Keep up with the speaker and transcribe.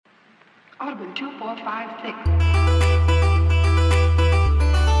Audubon 2456.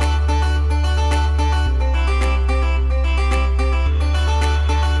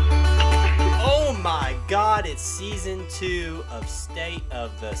 Oh my God, it's season 2 of State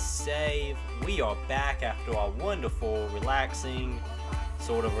of the Save. We are back after our wonderful,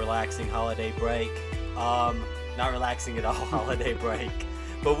 sort of relaxing holiday break. Not relaxing at all holiday break.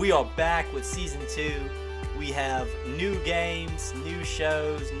 But we are back with season 2. We have new games, new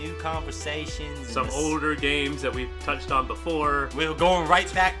shows, new conversations. Some older games that we've touched on before. We're going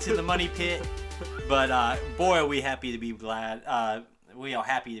right back to the money pit. But boy, are we happy to be glad. We are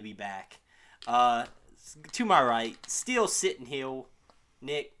happy to be back. To my right, still sitting here,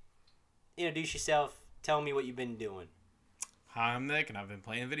 Nick, introduce yourself. Tell me what you've been doing. Hi, I'm Nick, and I've been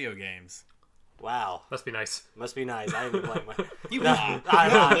playing video games. Wow. Must be nice. Must be nice. I haven't been playing my... I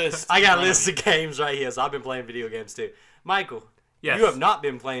got a list of games right here, so I've been playing video games too. Michael, Yes. you have not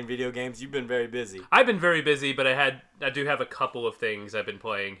been playing video games. You've been very busy. I've been very busy, but I do have a couple of things I've been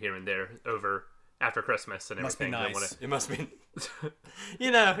playing here and there over after Christmas and Must be everything. nice. It must be...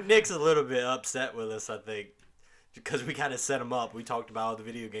 Nick's a little bit upset with us, I think, because we kind of set him up. We talked about all the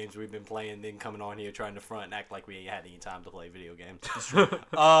video games we've been playing, then coming on here trying to front and act like we ain't had any time to play video games.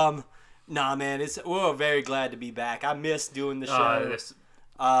 Nah, man, we're very glad to be back. I missed doing the show.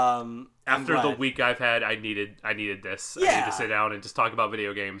 After the week I've had, I needed this. I need to sit down and just talk about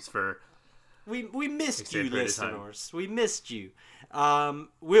video games for... We missed you, period of time. listeners. We missed you.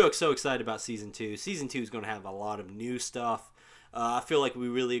 We're so excited about Season 2. Season 2 is going to have a lot of new stuff. I feel like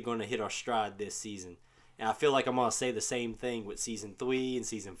we're really going to hit our stride this season. And I feel like I'm going to say the same thing with Season 3 and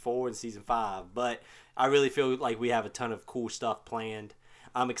Season 4 and Season 5. But I really feel like we have a ton of cool stuff planned.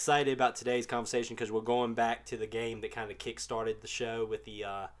 I'm excited about today's conversation because we're going back to the game that kind of kick-started the show with the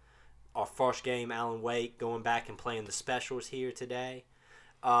our first game, Alan Wake, going back and playing the specials here today.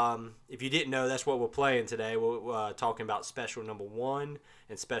 If you didn't know, that's what we're playing today. We're talking about special number 1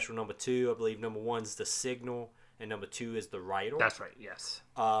 and special number 2. I believe number 1 is the Signal and number 2 is the Rider. That's right, yes.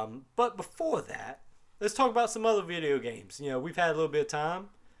 But before that, let's talk about some other video games. We've had a little bit of time.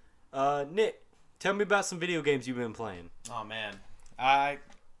 Nick, tell me about some video games you've been playing. Oh, man. I,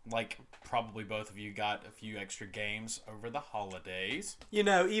 like probably both of you, got a few extra games over the holidays.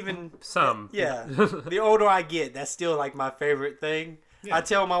 Even... Some. Yeah. The older I get, that's still, like, my favorite thing. Yeah. I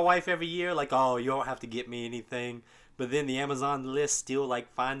tell my wife every year, like, oh, you don't have to get me anything. But then the Amazon list still,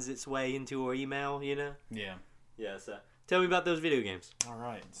 like, finds its way into her email, Yeah. Yeah, so tell me about those video games. All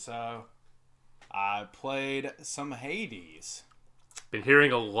right. So, I played some Hades. Been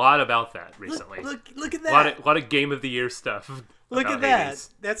hearing a lot about that recently. Look at that. A lot of Game of the Year stuff. Look at that. Hades.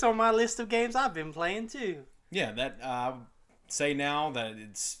 That's on my list of games I've been playing, too. Yeah, that I would say now that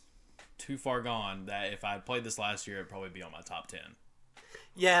it's too far gone that if I had played this last year, it'd probably be on my top 10.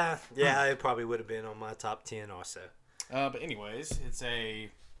 Yeah, it probably would have been on my top 10 also. But anyways, it's a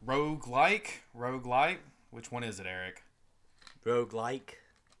roguelike. Which one is it, Eric? Roguelike?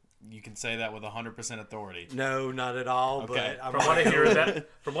 You can say that with 100% authority. No, not at all. Okay. But From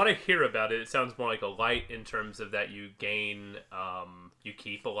what I hear about it, it sounds more like a light in terms of that you gain, you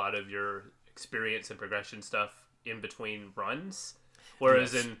keep a lot of your experience and progression stuff in between runs.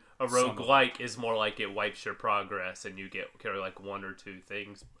 Whereas in a roguelike is more like it wipes your progress and you get like 1 or 2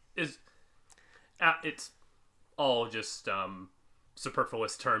 things. It's all just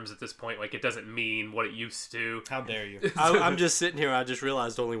superfluous terms at this point. Like, it doesn't mean what it used to. How dare you? I'm just sitting here. I just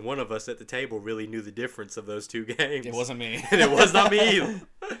realized only one of us at the table really knew the difference of those two games. It wasn't me. And it was not me either.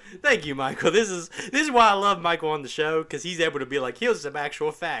 Thank you, Michael. This is why I love Michael on the show, because he's able to be like, here's some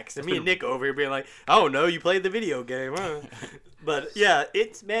actual facts. And me and Nick over here being like, oh, no, you played the video game, huh? But, yeah,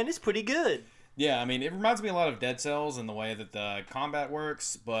 it's pretty good. Yeah, I mean, it reminds me a lot of Dead Cells in the way that the combat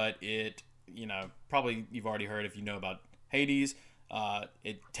works, but it, probably you've already heard if you know about Hades.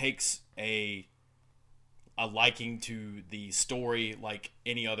 It takes a liking to the story like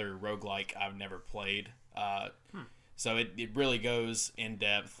any other roguelike I've never played. So it really goes in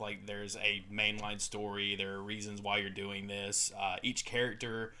depth. Like, there's a mainline story. There are reasons why you're doing this. Each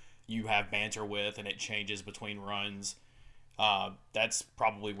character you have banter with, and it changes between runs. That's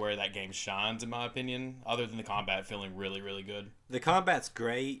probably where that game shines, in my opinion, other than the combat feeling really, really good. The combat's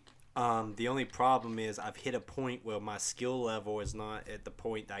great. The only problem is I've hit a point where my skill level is not at the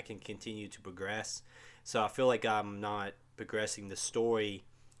point that I can continue to progress. So I feel like I'm not progressing the story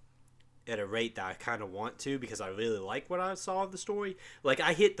at a rate that I kind of want to, because I really like what I saw of the story. Like,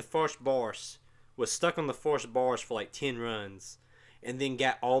 I hit the first boss, was stuck on the first boss for like 10 runs, and then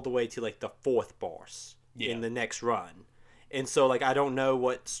got all the way to like the 4th boss in the next run. And so, like, I don't know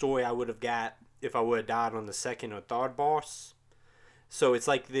what story I would have got if I would have died on the 2nd or 3rd boss. So it's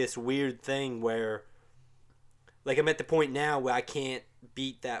like this weird thing where, like, I'm at the point now where I can't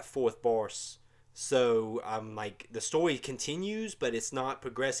beat that fourth boss. So I'm like, the story continues, but it's not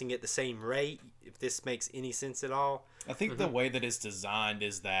progressing at the same rate, if this makes any sense at all. I think the way that it's designed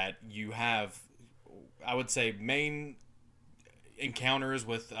is that you have, I would say, main encounters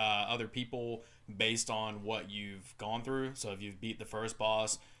with other people based on what you've gone through. So if you've beat the first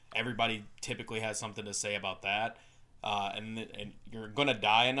boss, everybody typically has something to say about that. And you're going to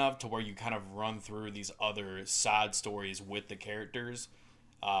die enough to where you kind of run through these other side stories with the characters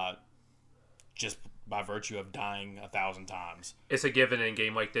just by virtue of dying 1,000 times. It's a given in a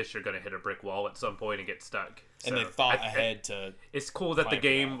game like this, you're going to hit a brick wall at some point and get stuck. And they thought ahead to... It's cool that the fight for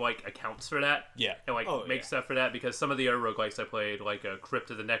game that. like accounts for that. Yeah. And like makes stuff for that, because some of the other roguelikes I played, like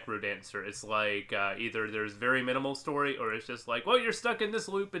Crypt of the Necrodancer, it's like either there's very minimal story or it's just like, well, you're stuck in this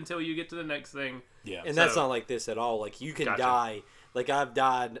loop until you get to the next thing. Yeah. And that's not like this at all. Like, you can Gotcha. die. Like,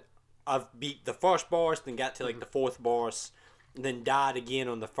 I've beat the first boss, then got to like the fourth boss, then died again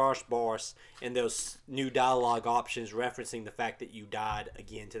on the first boss, and those new dialogue options referencing the fact that you died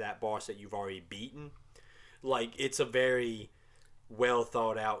again to that boss that you've already beaten. Like, it's a very well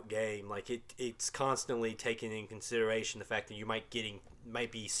thought out game. Like, it's constantly taking in consideration the fact that you might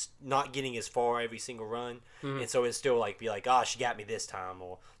be not getting as far every single run, and so it's still like, be like, oh, she got me this time,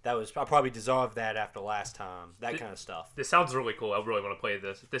 or I probably deserved that after last time, that kind of stuff. This sounds really cool. I really want to play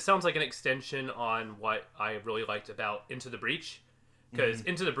this. This sounds like an extension on what I really liked about Into the Breach. Because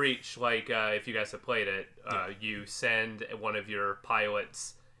Into the Breach, like, if you guys have played it, you send one of your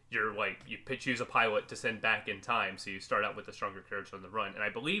pilots, you choose a pilot to send back in time, so you start out with a stronger character on the run. And I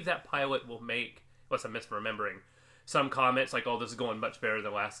believe that pilot will make, unless I'm misremembering, some comments like, oh, this is going much better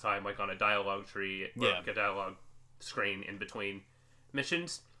than last time, like on a dialogue tree, or like a dialogue screen in between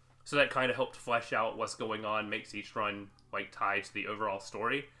missions. So that kind of helped flesh out what's going on, makes each run like tied to the overall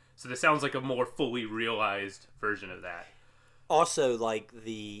story. So this sounds like a more fully realized version of that. Also, like,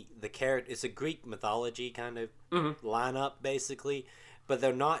 the character, it's a Greek mythology kind of lineup, basically, but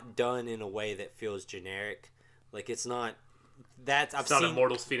they're not done in a way that feels generic. Like, it's not... I've Not seen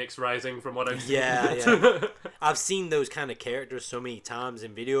Immortals Phoenix Rising from what I've seen. Yeah. I've seen those kind of characters so many times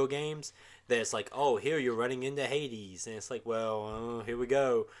in video games that it's like, oh, here you're running into Hades, and it's like, well, here we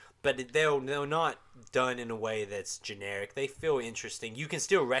go. But they're not done in a way that's generic. They feel interesting. You can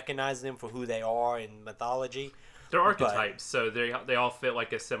still recognize them for who they are in mythology. They're archetypes, so they all fit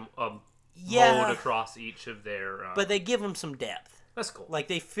like a mold across each of their... but they give them some depth. That's cool. Like,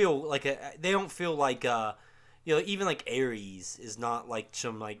 they feel like they don't feel like even like Ares is not like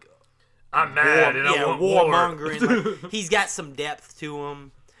some like I'm mad and I want war. warmongering. Like, he's got some depth to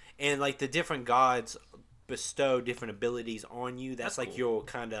him, and like the different gods bestow different abilities on you. That's like cool. your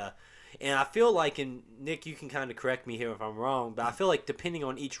kind of... And I feel like, and Nick, you can kind of correct me here if I'm wrong, but I feel like depending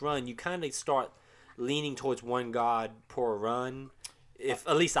on each run, you kind of start leaning towards one god per run. If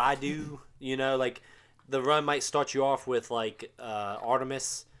at least I do, like the run might start you off with like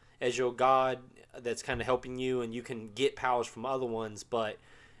Artemis as your god that's kind of helping you, and you can get powers from other ones. But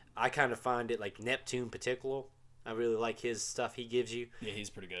I kind of find it like Neptune particular. I really like his stuff he gives you. Yeah, he's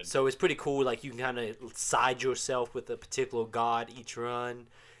pretty good. So it's pretty cool. Like, you can kind of side yourself with a particular god each run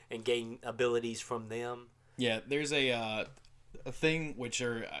and gain abilities from them. Yeah, there's a thing which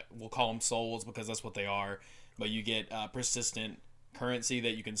we'll call them souls because that's what they are, but you get persistent currency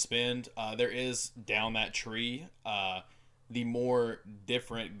that you can spend. There is down that tree, the more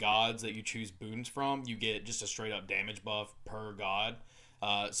different gods that you choose boons from, you get just a straight up damage buff per god.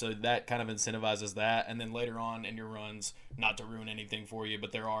 So that kind of incentivizes that. And then later on in your runs, not to ruin anything for you,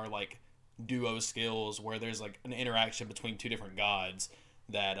 but there are like duo skills where there's like an interaction between two different gods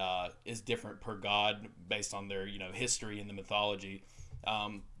that is different per god based on their history in the mythology.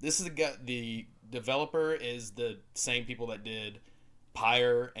 This is the developer is the same people that did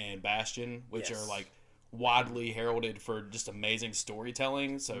Pyre and Bastion, which Yes. are like widely heralded for just amazing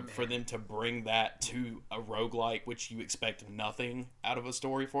storytelling. So for them to bring that to a roguelike, which you expect nothing out of a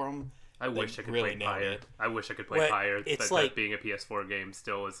story for them, I wish I could really play nailed Pyre. it. I wish I could play Well, Pyre. it's But like- that being a PS4 game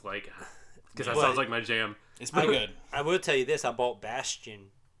still is like... Because that But- sounds like my jam. It's pretty good. I will tell you this: I bought Bastion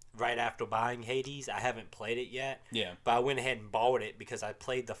right after buying Hades. I haven't played it yet. Yeah. But I went ahead and bought it because I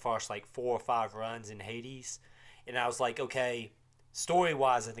played the first like 4 or 5 runs in Hades, and I was like, okay, story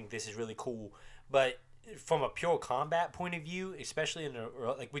wise, I think this is really cool, but from a pure combat point of view, especially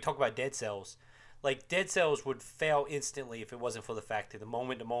like we talk about Dead Cells, like Dead Cells would fail instantly if it wasn't for the fact that the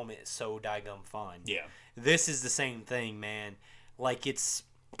moment to moment is so daggum fun. Yeah. This is the same thing, man. Like, it's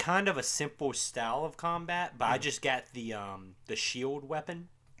kind of a simple style of combat, but I just got the shield weapon.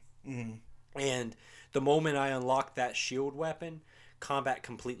 And the moment I unlocked that shield weapon, combat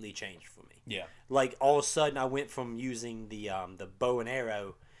completely changed for me. Yeah. Like all of a sudden, I went from using the bow and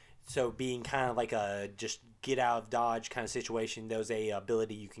arrow, so being kind of like a just get out of dodge kind of situation. There's a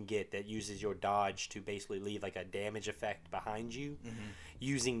ability you can get that uses your dodge to basically leave like a damage effect behind you.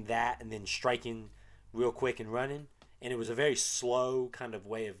 Using that and then striking real quick and running, and it was a very slow kind of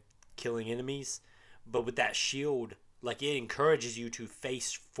way of killing enemies. But with that shield, like it encourages you to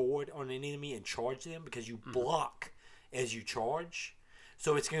face forward on an enemy and charge them because you block as you charge.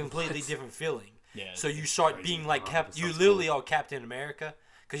 So it's a completely different feeling. Yeah. So you start being like you literally are Captain America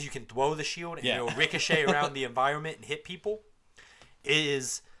because you can throw the shield and it'll ricochet around the environment and hit people. It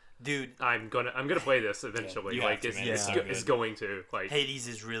is, dude. I'm gonna play this eventually. Yeah, like it's going to like. Hades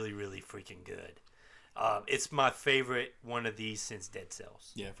is really really freaking good. It's my favorite one of these since Dead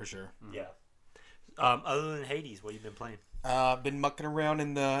Cells. Yeah, for sure. Yeah. Other than Hades, what have you been playing? Been mucking around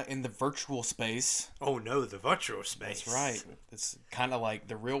in the virtual space. Oh no, the virtual space. That's right. It's kind of like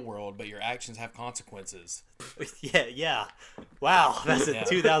the real world, but your actions have consequences. Yeah. Wow, that's a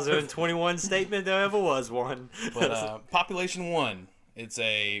 2021 statement. There ever was one. But Population 1, it's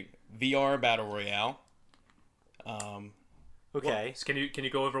a VR battle royale. Okay. Can you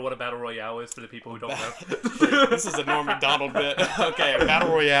go over what a battle royale is for the people who don't know? This is a Norm Macdonald bit. Okay, a battle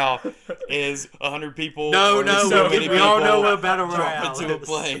royale is 100 people. No, or so many we all people know what battle royale jump into is. a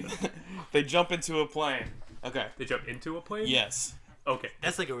plane. They jump into a plane. Okay. They jump into a plane? Yes. Okay.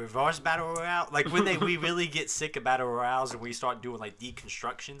 That's like a reverse battle royale. Like when we really get sick of battle royales and we start doing like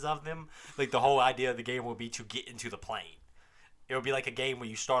deconstructions of them. Like the whole idea of the game will be to get into the plane. It will be like a game where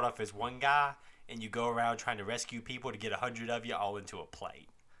you start off as one guy and you go around trying to rescue people to get 100 of you all into a plane.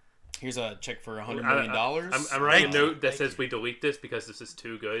 Here's a check for $100 million. I'm writing a note that says we delete this because this is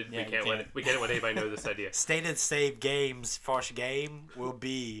too good. Yeah, we can't let anybody know this idea. State and Save Games' first game will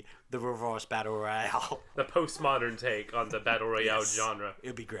be the reverse battle royale. The postmodern take on the battle royale Yes. genre.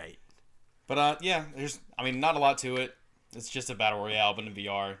 It'll be great. But there's not a lot to it. It's just a battle royale, but in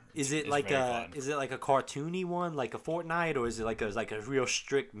VR. Is it it's like very a fun. is it like a cartoony one, like a Fortnite, or is it like a real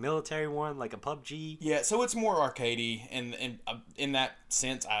strict military one, like a PUBG? Yeah, so it's more arcadey, and in that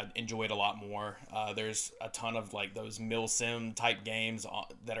sense, I enjoy it a lot more. There's a ton of like those milsim type games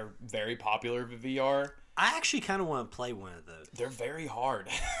that are very popular with VR. I actually kind of want to play one of those. They're very hard.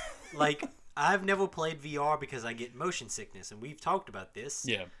 Like I've never played VR because I get motion sickness, and we've talked about this.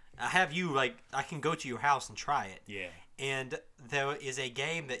 Yeah. I have you like I can go to your house and try it. Yeah. And there is a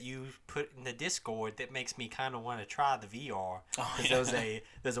game that you put in the Discord that makes me kind of want to try the VR. Because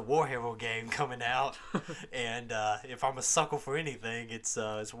there's a Warhammer game coming out, and if I'm a sucker for anything, it's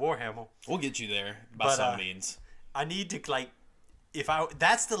Warhammer. We'll get you there by some means. I need to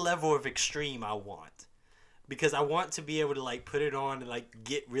that's the level of extreme I want, because I want to be able to like put it on and like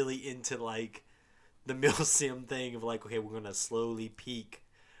get really into like the milsim thing of like, okay, we're gonna slowly peak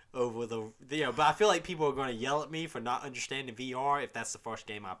over but I feel like people are going to yell at me for not understanding VR if that's the first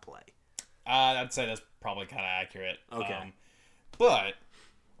game I play. I'd say that's probably kind of accurate. Okay. But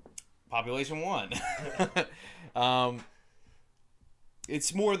Population 1.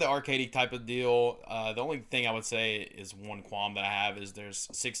 It's more the arcadey type of deal. The only thing I would say is one qualm that I have is there's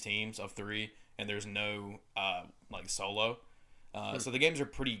 6 teams of 3, and there's no solo. So the games are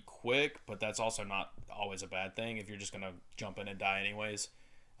pretty quick, but that's also not always a bad thing if you're just going to jump in and die anyways.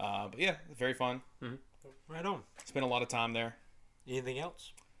 But yeah, very fun. Mm-hmm. Right on. Spent a lot of time there. Anything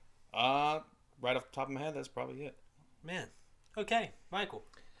else? Right off the top of my head, that's probably it. Man. Okay, Michael,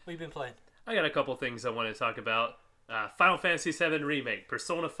 what have you been playing? I got a couple things I want to talk about. Final Fantasy VII Remake,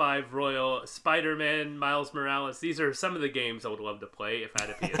 Persona 5 Royal, Spider-Man, Miles Morales. These are some of the games I would love to play if I had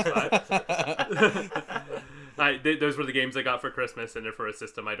a PS5. Those were the games I got for Christmas, and they're for a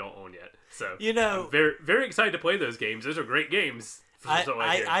system I don't own yet. So I'm very, very excited to play those games. Those are great games.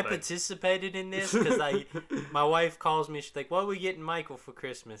 I participated in this because my wife calls me. She's like, "What are we getting Michael for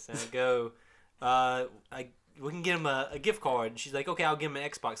Christmas?" And I go, "We can get him a gift card." And she's like, "Okay, I'll give him an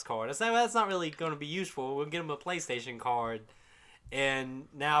Xbox card." I said, "Well, that's not really going to be useful. We'll get him a PlayStation card." And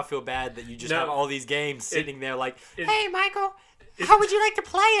now I feel bad that you just have all these games sitting there like, "Hey, Michael, how would you like to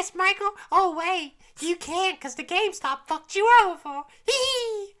play us, Michael?" "Oh, wait, you can't because the GameStop fucked you over."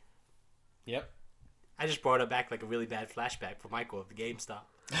 Hee. Yep. I just brought it back like a really bad flashback for Michael of the GameStop.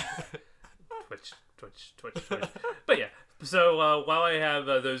 Twitch. But yeah, so while I have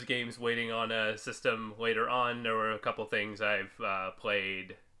those games waiting on a system later on, there were a couple things I've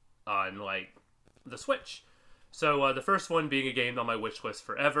played on like the Switch. So the first one being a game on my wish list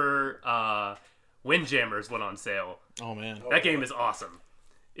forever, Windjammers went on sale. Oh man, that game is awesome.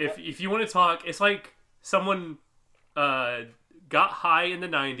 If you want to talk, it's like someone got high in the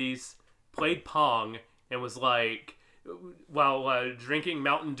 90s, played Pong, and was like, while drinking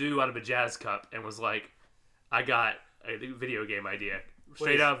Mountain Dew out of a jazz cup and was like, I got a video game idea.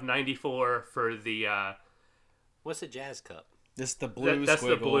 Straight out of 94 for the... What's a jazz cup? This the blue that's squiggle.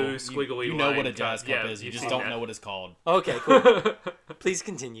 the blue squiggly You know line what a jazz cup. cup Yeah, is. You you've just seen don't that. know what it's called. Okay, cool. Please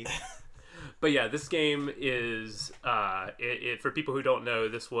continue. But yeah, this game is for people who don't know,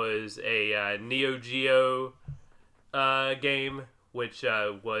 this was a Neo Geo game, which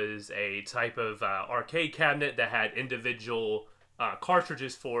was a type of arcade cabinet that had individual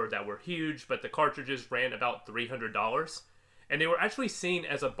cartridges that were huge, but the cartridges ran about $300, and they were actually seen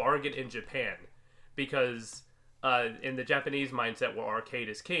as a bargain in Japan because in the Japanese mindset, where arcade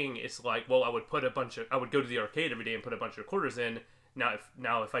is king, it's like, well, I would go to the arcade every day and put a bunch of quarters in.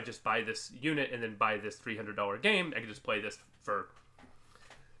 Now, if I just buy this unit and then buy this $300 game, I can just play this for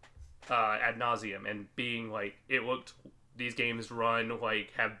ad nauseum. And being like, these games run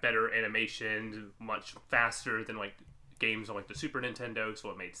have better animation, much faster than games on the Super Nintendo,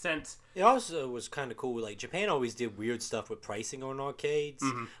 so it made sense. It also was kind of cool. Japan always did weird stuff with pricing on arcades.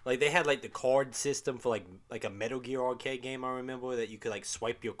 Mm-hmm. They had the card system for like a Metal Gear arcade game. I remember that you could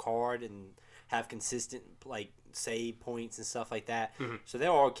swipe your card and have consistent save points and stuff like that. Mm-hmm. So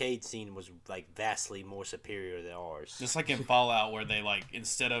their arcade scene was vastly more superior than ours. Just like in Fallout, where they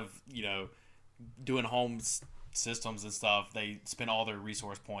instead of doing home systems and stuff, they spend all their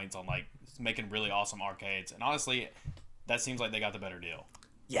resource points on making really awesome arcades. And honestly, that seems like they got the better deal.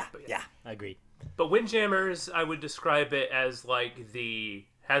 Yeah, I agree. But Windjammers, I would describe it as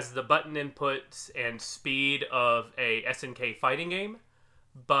has the button inputs and speed of a SNK fighting game,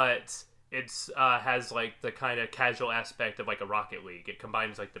 but it's has the kind of casual aspect of a Rocket League. It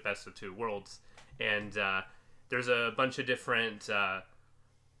combines the best of two worlds, and there's a bunch of different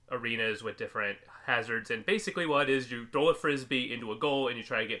arenas with different hazards. And basically, what it is, you throw a frisbee into a goal and you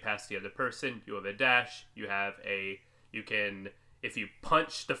try to get past the other person. You have a dash. If you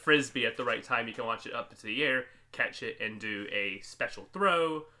punch the frisbee at the right time, you can launch it up into the air, catch it, and do a special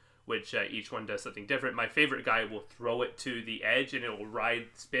throw, which each one does something different. My favorite guy will throw it to the edge, and it will ride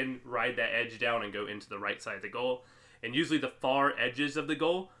that edge down and go into the right side of the goal. And usually the far edges of the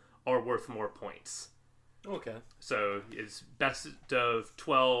goal are worth more points. Okay. So it's best of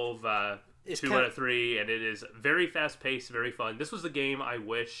 12, 2 out of 3, and it is very fast-paced, very fun. This was the game I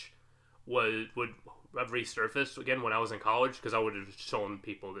wish would have resurfaced again when I was in college, because I would have shown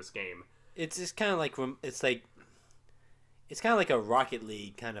people this game. It's just kind of it's kind of like a Rocket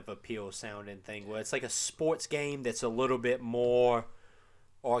League kind of appeal sounding thing, where it's a sports game that's a little bit more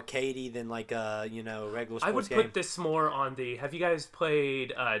arcadey than a regular sports game. I would put this more on the... Have you guys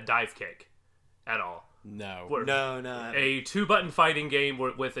played Dive Kick at all? No. No. A 2-button fighting game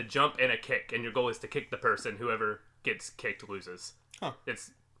with a jump and a kick, and your goal is to kick the person. Whoever gets kicked loses. Huh.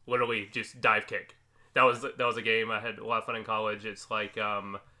 It's literally just Dive Kick. That was a game I had a lot of fun in college. It's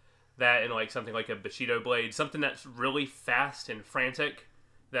that and something like a Bushido Blade, something that's really fast and frantic.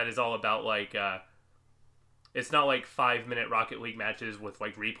 That is all about it's not 5-minute Rocket League matches with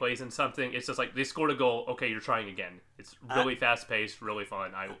replays and something. It's just they scored a goal. Okay, you're trying again. It's really fast paced, really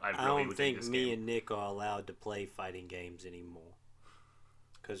fun. I really don't think me and Nick are allowed to play fighting games anymore,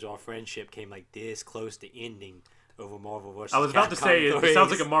 because our friendship came this close to ending over Marvel vs. I was about to say it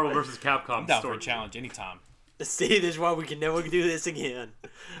sounds like a Marvel vs. Capcom down story. for a challenge anytime. See, this is why we can never do this again.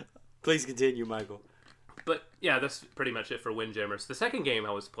 Please continue, Michael. But yeah, that's pretty much it for Windjammers. The second game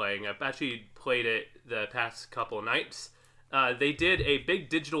I was playing, I've actually played it the past couple of nights. They did a big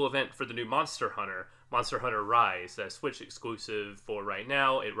digital event for the new Monster Hunter Rise, a Switch exclusive for right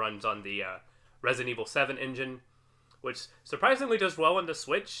now. It runs on the Resident Evil 7 engine, which surprisingly does well on the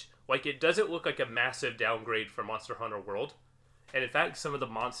Switch. It doesn't look like a massive downgrade from Monster Hunter World. And in fact, some of the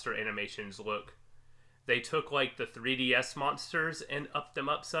monster animations they took the 3DS monsters and upped them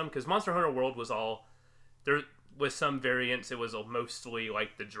up some, because Monster Hunter World was all... There was some variants. It was mostly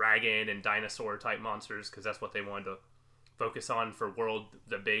the dragon and dinosaur type monsters, because that's what they wanted to focus on for World,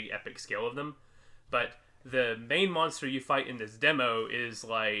 the big epic scale of them. But the main monster you fight in this demo is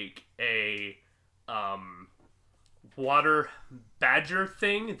a water badger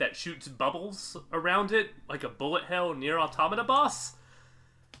thing that shoots bubbles around it, like a bullet hell Nier Automata boss.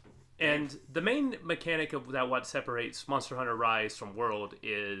 And the main mechanic of that, what separates Monster Hunter Rise from World,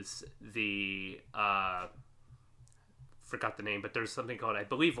 is the forgot the name, but there's something called, I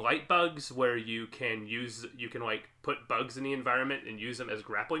believe, light bugs, where you can put bugs in the environment and use them as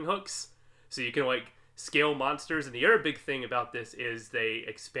grappling hooks. So you can scale monsters. And the other big thing about this is they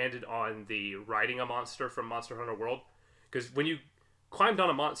expanded on the riding a monster from Monster Hunter World, because when you climbed on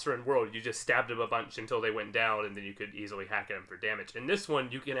a monster in World, you just stabbed them a bunch until they went down, and then you could easily hack at them for damage. In this one,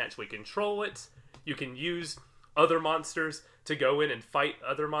 you can actually control it. You can use other monsters to go in and fight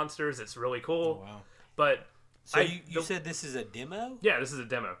other monsters. It's really cool. Oh, wow. But So you said this is a demo? yeah, this is a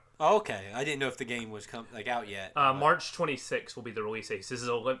demo. Oh, okay. I didn't know if the game was out yet. March 26th will be the release date. This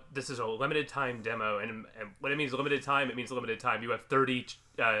is a limited time demo, and what it means limited time, it means limited time. You have 30.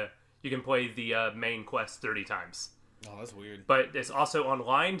 You can play the main quest 30 times. Oh, that's weird. But it's also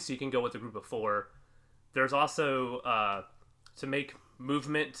online, so you can go with a group of 4. There's also to make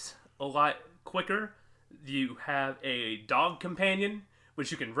movement a lot quicker. You have a dog companion,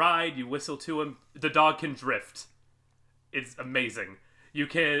 which you can ride. You whistle to him. The dog can drift. It's amazing. You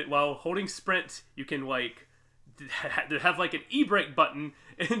can, while holding sprint, you can like have like an e-brake button,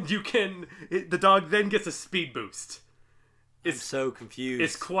 and the dog then gets a speed boost. I'm so confused.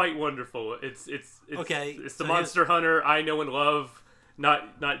 It's quite wonderful. It's okay. It's the Monster Hunter I know and love.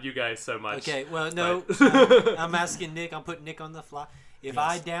 Not you guys so much. Okay, well, no. I'm asking Nick. I'm putting Nick on the fly. If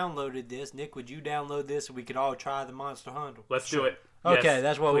I downloaded this, Nick, would you download this so we could all try the Monster Hunter? Let's do it. Okay, Yes,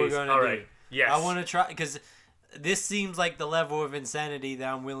 that's what please. we're going to All do. right. Yes. I want to try, because this seems like the level of insanity that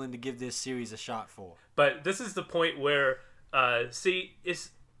I'm willing to give this series a shot for. But this is the point where, it's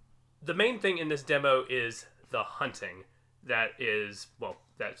the main thing in this demo is the hunting. That's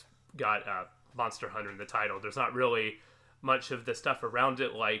got Monster Hunter in the title. There's not really much of the stuff around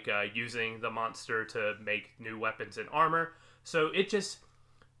it, like using the monster to make new weapons and armor. So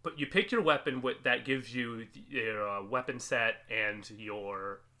but you pick your weapon that gives you your weapon set and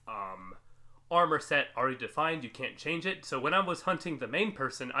your armor set already defined. You can't change it. So when I was hunting the main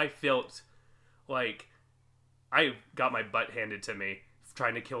person, I felt like I got my butt handed to me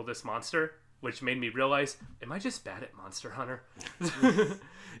trying to kill this monster, which made me realize, am I just bad at Monster Hunter?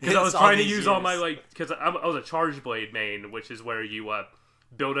 Because I was trying to use all my, because I was a Charge Blade main, which is where you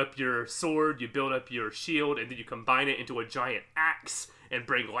build up your sword, you build up your shield, and then you combine it into a giant axe and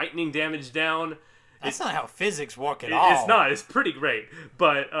bring lightning damage down. That's not how physics work at all. It's not. It's pretty great.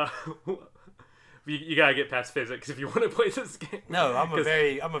 But you gotta get past physics if you want to play this game. No, I'm a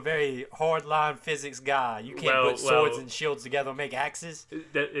very hardline physics guy. You can't put swords and shields together and make axes.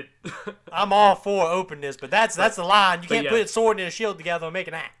 I'm all for openness, but that's the line. You can't put a sword and a shield together and make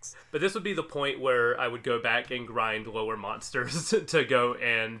an axe. But this would be the point where I would go back and grind lower monsters to go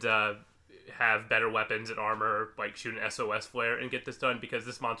and have better weapons and armor, like shoot an SOS flare and get this done, because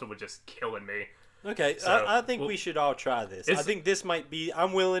this monster would just killing me. Okay, so, I think we should all try this. I think this might be...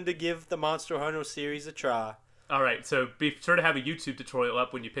 I'm willing to give the Monster Hunter series a try. All right, so be sure to have a YouTube tutorial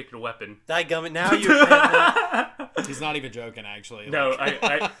up when you pick your weapon. Dadgummit, now you're... He's not even joking, actually. No,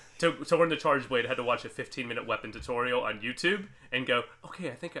 to learn the Charge Blade, I had to watch a 15-minute weapon tutorial on YouTube and go, okay,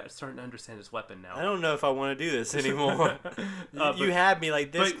 I think I'm starting to understand this weapon now. I don't know if I want to do this anymore. You had me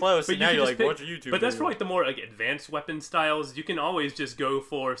like this close, and now you're like, watch a YouTube But that's for video. like the more like advanced weapon styles. You can always just go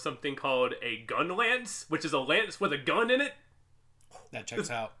for something called a gun lance, which is a lance with a gun in it. That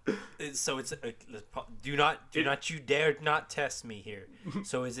checks out. So it's do not you dare not test me here.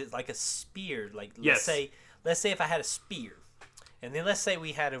 So is it like a spear? Like let's say if I had a spear, and then let's say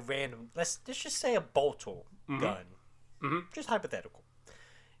we had a random let's just say a bolter gun, just hypothetical,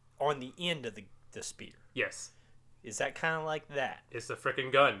 on the end of the spear. Yes. Is that kind of like that? It's a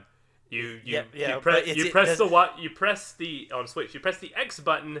freaking gun. You press the X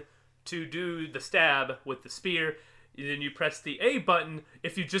button to do the stab with the spear. And then you press the A button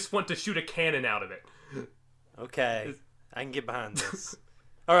if you just want to shoot a cannon out of it. Okay, I can get behind this.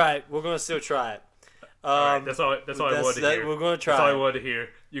 All right, we're gonna still try it. All right, that's all I wanted to hear. We're gonna try. That's all I wanted to hear.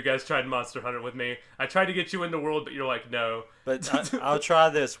 You guys tried Monster Hunter with me. I tried to get you in the world, but you're like, no. But I'll try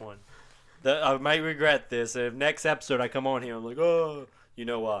this one. I might regret this. If next episode I come on here, I'm like, oh, you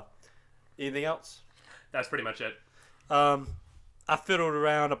know what? Anything else? That's pretty much it. I fiddled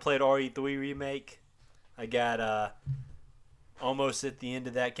around. I played RE3 Remake. I got almost at the end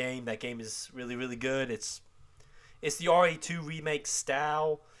of that game. That game is really, really good. It's the RE2 Remake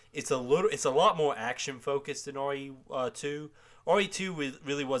style. It's a lot more action focused than RE2. RE2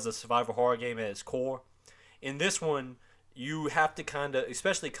 really was a survival horror game at its core. In this one, you have to kind of,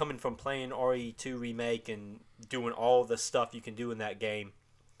 especially coming from playing RE2 Remake and doing all the stuff you can do in that game,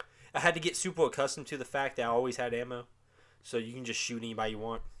 I had to get super accustomed to the fact that I always had ammo, so you can just shoot anybody you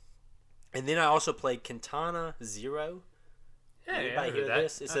want. And then I also played Katana Zero. Yeah, Anybody hear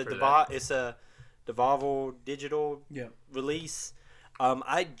this? It's a Devolver Digital release.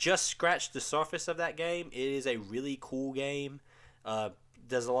 I just scratched the surface of that game. It is a really cool game.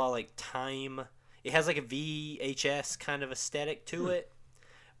 Does a lot of like time. It has like a VHS kind of aesthetic to it,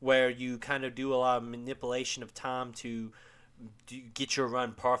 where you kind of do a lot of manipulation of time to get your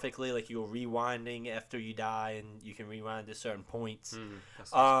run perfectly. Like you're rewinding after you die, and you can rewind to certain points.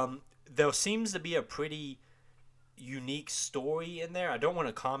 There seems to be a pretty unique story in there. I don't want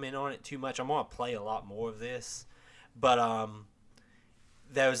to comment on it too much. I'm gonna play a lot more of this, but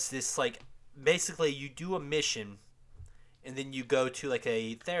there's this like basically you do a mission, and then you go to like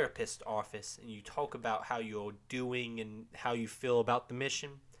a therapist office and you talk about how you're doing and how you feel about the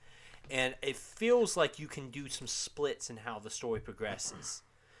mission, and it feels like you can do some splits in how the story progresses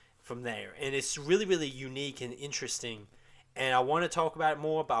from there, and it's really really unique and interesting. And I want to talk about it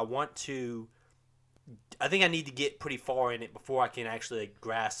more, but I think I need to get pretty far in it before I can actually like,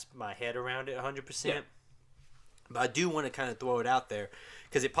 grasp my head around it 100%. Yeah. But I do want to kind of throw it out there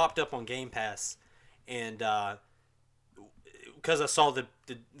because it popped up on Game Pass, and because I saw the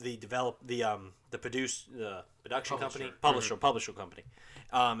production company, publisher company,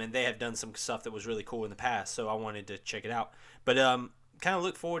 and they have done some stuff that was really cool in the past, so I wanted to check it out. But kind of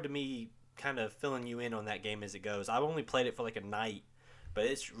look forward to me kind of filling you in on that game as it goes. I've only played it for like a night, but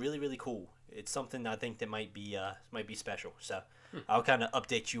it's really really cool. It's something I think that might be special. So I'll kind of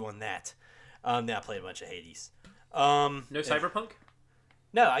update you on that. Then I played a bunch of Hades. No Cyberpunk?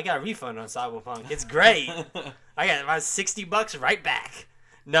 No, I got a refund on Cyberpunk. It's great. I got my $60 right back.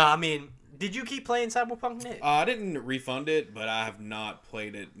 No, I mean, did you keep playing Cyberpunk, Nick? I didn't refund it, but I have not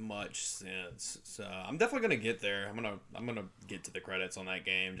played it much since. So I'm definitely gonna get there. I'm gonna get to the credits on that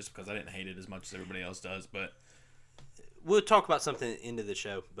game just because I didn't hate it as much as everybody else does. But we'll talk about something at the end of the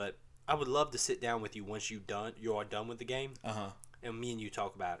show. But I would love to sit down with you once you are done with the game, and me and you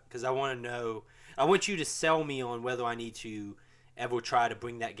talk about it because I want to know. I want you to sell me on whether I need to ever try to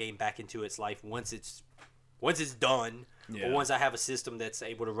bring that game back into its life once it's done, or once I have a system that's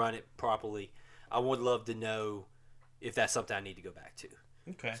able to run it properly. I would love to know if that's something I need to go back to.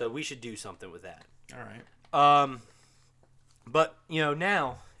 Okay. So we should do something with that. All right. But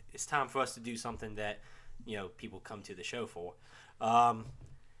now it's time for us to do something that people come to the show for.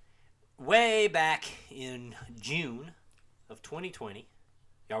 Way back in June of 2020,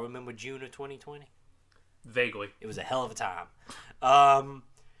 y'all remember June of 2020? Vaguely. It was a hell of a time.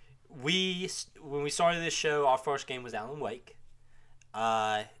 When we started this show, our first game was Alan Wake.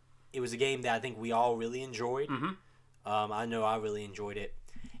 It was a game that I think we all really enjoyed. Mm-hmm. I know I really enjoyed it.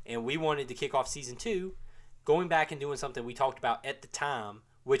 And we wanted to kick off Season 2, going back and doing something we talked about at the time,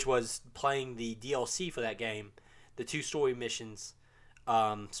 which was playing the DLC for that game, the 2 story missions,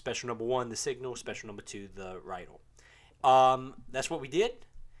 Special Number 1, The Signal, Special Number 2, The Riddle. That's what we did.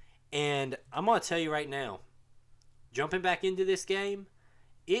 And I'm going to tell you right now, jumping back into this game,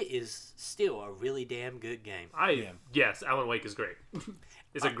 it is still a really damn good game. Yes, Alan Wake is great.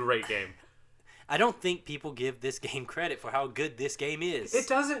 It's a great game. I don't think people give this game credit for how good this game is.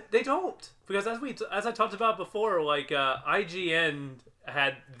 They don't. Because as I talked about before, like IGN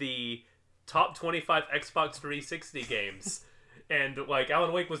had the top 25 Xbox 360 games. And, like,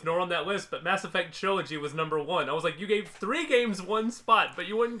 Alan Wake was nowhere on that list, but Mass Effect Trilogy was number 1. I was like, you gave 3 games one spot, but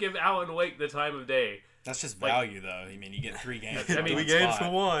you wouldn't give Alan Wake the time of day. That's just value, though. I mean, you get 3 games. I mean, 3 games for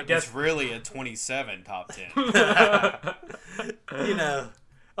one. It's really a 27 top 10.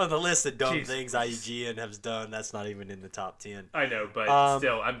 On the list of dumb things IGN has done, that's not even in the top 10. I know, but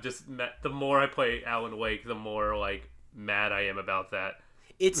still, I'm just... The more I play Alan Wake, the more, like, mad I am about that.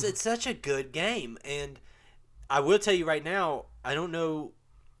 It's such a good game, and I will tell you right now, I don't know.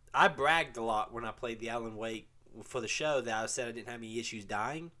 I bragged a lot when I played the Alan Wake for the show that I said I didn't have any issues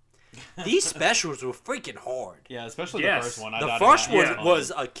dying. These specials were freaking hard. Yeah, especially the first one. The first one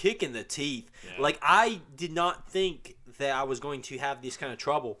was a kick in the teeth. Yeah. Like, I did not think that I was going to have this kind of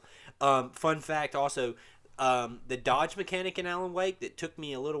trouble. Fun fact also, the dodge mechanic in Alan Wake that took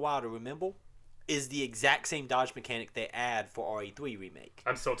me a little while to remember is the exact same dodge mechanic they add for RE3 Remake.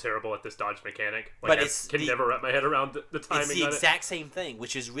 I'm so terrible at this dodge mechanic. But I can never wrap my head around the timing It's the on exact same thing,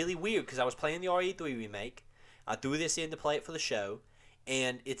 which is really weird because I was playing the RE3 Remake. I threw this in to play it for the show,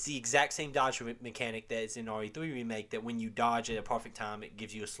 and it's the exact same dodge mechanic that is in RE3 Remake, that when you dodge at a perfect time, it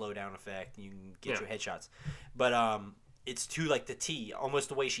gives you a slowdown effect and you can get your headshots. But it's to like the T, almost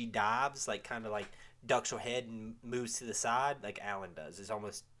the way she dives, like kind of like ducks her head and moves to the side like Alan does. It's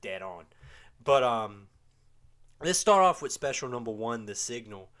almost dead on. But let's start off with Special Number 1, The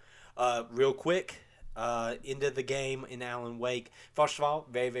Signal. Real quick, into the game in Alan Wake. First of all,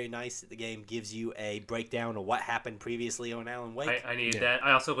 very, very nice that the game gives you a breakdown of what happened previously on Alan Wake. I needed that.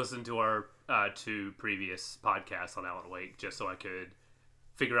 I also listened to our 2 previous podcasts on Alan Wake just so I could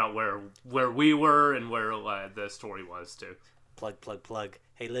figure out where we were and where the story was, too. Plug.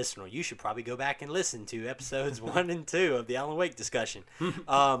 Hey, listener, you should probably go back and listen to episodes 1 and 2 of the Alan Wake discussion.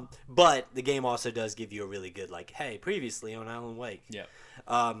 But the game also does give you a really good, like, hey, previously on Alan Wake. Yeah.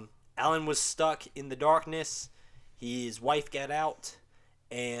 Alan was stuck in the darkness. His wife got out,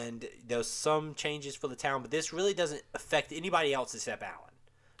 and there's some changes for the town, but this really doesn't affect anybody else except Alan.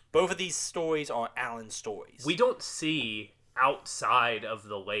 Both of these stories are Alan's stories. We don't see outside of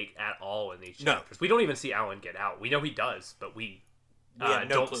the lake at all in these No. chapters. We don't even see Alan get out. We know he does, but we have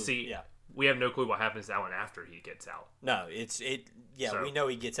no don't clue. see. Yeah. We have no clue what happens to Alan after he gets out. No, So- we know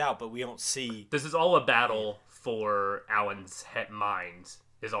he gets out, but we don't see. This is all a battle for Alan's mind.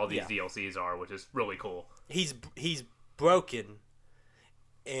 Is all these Yeah. DLCs are, which is really cool. He's broken,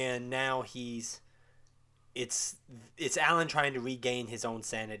 and now it's Alan trying to regain his own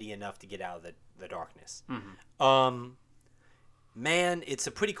sanity enough to get out of the darkness. Man, it's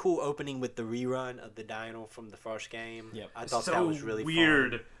a pretty cool opening with the rerun of the Dino from the first game. Yep. I thought So that was really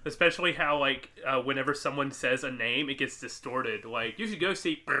weird, fun. especially how whenever someone says a name, it gets distorted. Like you should go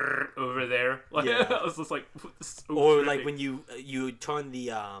see over there. Like, Yeah. I was just like, so Or trippy. like when you turn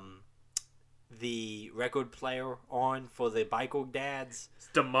the record player on for the Biker dads. It's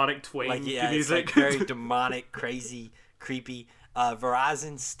demonic twang Like it's music. like very demonic, crazy, creepy.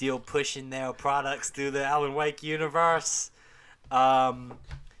 Verizon's still pushing their products through the Alan Wake universe.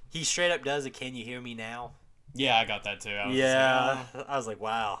 He straight up does a "Can you hear me now?" Yeah, I got that too. I was I was like,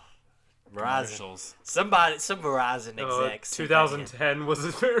 wow, Verizon. commercials. Some Verizon execs. 2010 was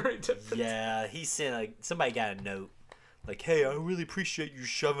very different. Yeah, he sent somebody got a note like, "Hey, I really appreciate you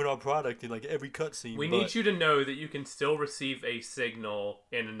shoving our product in like every cutscene." We need you to know that you can still receive a signal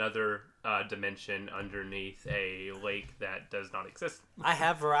in another dimension underneath a lake that does not exist. I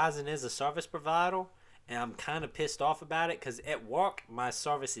have Verizon as a service provider, and I'm kind of pissed off about it because at work my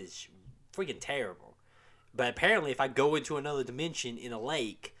service is freaking terrible. But apparently, if I go into another dimension in a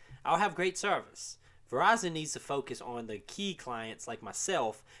lake, I'll have great service. Verizon needs to focus on the key clients like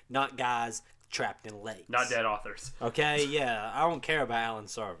myself, not guys trapped in lakes. Not dead authors. Okay, yeah, I don't care about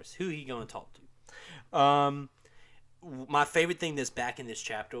Alan's service. Who he gonna talk to? My favorite thing that's back in this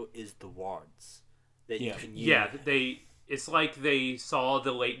chapter is the wards that you Yeah. can use. Yeah, it's like they saw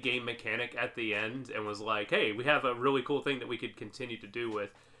the late game mechanic at the end and was like, hey, we have a really cool thing that we could continue to do with.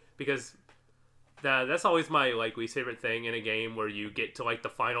 Because that's always my least favorite thing in a game where you get to like the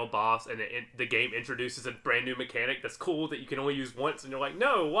final boss and the game introduces a brand new mechanic that's cool that you can only use once and you're like,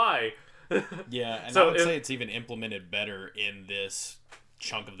 no, why? Yeah, and So I would say it's even implemented better in this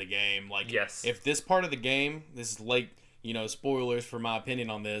chunk of the game. Like, Yes. if this part of the game, this is like, spoilers for my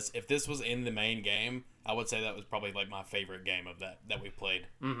opinion on this. If this was in the main game, I would say that was probably like my favorite game of that we played.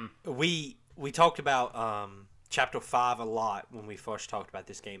 We talked about Chapter 5 a lot when we first talked about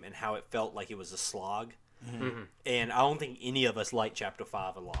this game and how it felt like it was a slog. And I don't think any of us liked Chapter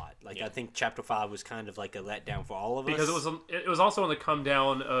 5 a lot. I think Chapter 5 was kind of like a letdown for all of us. Because it was also on the come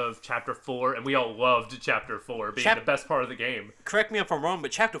down of Chapter 4, and we all loved Chapter 4 being the best part of the game. Correct me if I'm wrong, but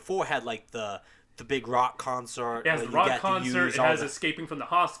Chapter 4 had like the big rock concert. It has where the you rock got to concert, use it all has the- escaping from the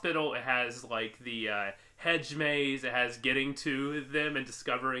hospital, it has like the hedge maze, it has getting to them and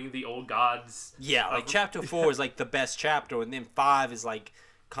discovering the old gods. Yeah, like Chapter 4 is like the best chapter, and then 5 is like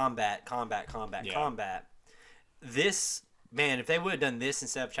combat. This, man, if they would have done this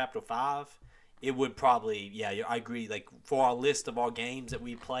instead of Chapter 5, it would probably, I agree, like for our list of our games that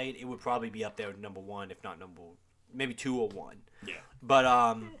we played, it would probably be up there with number 1, if not maybe 2 or 1. Yeah.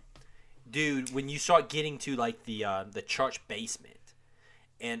 But, dude, when you start getting to like the church basement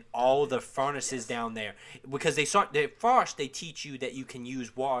and all the furnaces down there, because first they teach you that you can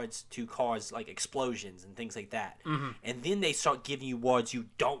use wards to cause like explosions and things like that, and then they start giving you wards you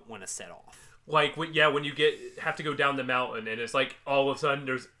don't want to set off. Like when you have to go down the mountain and it's like all of a sudden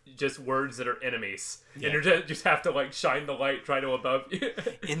there's just words that are enemies and you just have to like shine the light try to above you.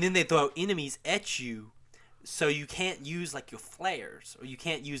 And then they throw enemies at you, so you can't use like your flares or you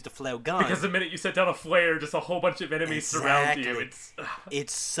can't use the flare gun. Because the minute you set down a flare, just a whole bunch of enemies surround you. Exactly.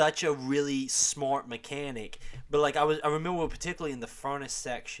 It's such a really smart mechanic. But like I remember particularly in the furnace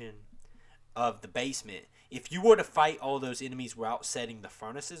section of the basement, if you were to fight all those enemies without setting the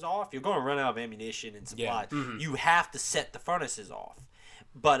furnaces off, you're going to run out of ammunition and supplies. You have to set the furnaces off.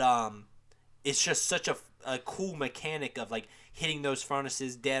 But it's just such a cool mechanic of like hitting those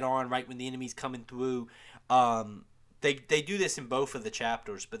furnaces dead on right when the enemy's coming through. They do this in both of the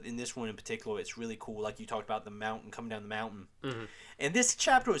chapters, but in this one in particular, it's really cool. Like you talked about the mountain, coming down the mountain. And this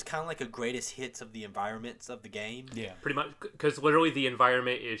chapter is kind of like a greatest hits of the environments of the game. Yeah. Pretty much, because literally the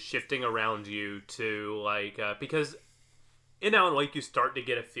environment is shifting around you to like because in Alan Wake you start to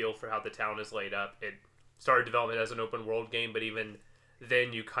get a feel for how the town is laid up. It started development as an open world game, but even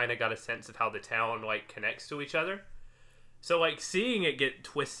then you kind of got a sense of how the town like connects to each other. So like seeing it get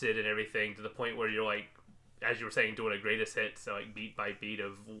twisted and everything to the point where you're like, as you were saying, doing a greatest hits, so like beat by beat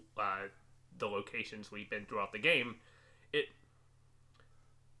of the locations we've been throughout the game,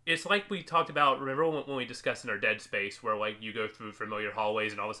 it's like we talked about. Remember when we discussed in our Dead Space, where like you go through familiar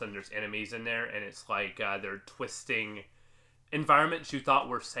hallways and all of a sudden there's enemies in there, and it's like they're twisting environments you thought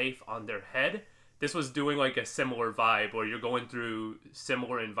were safe on their head. This was doing like a similar vibe where you're going through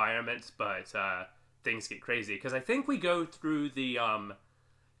similar environments, but things get crazy. Because I think we go through the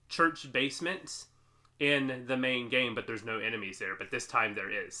church basement in the main game, but there's no enemies there. But this time there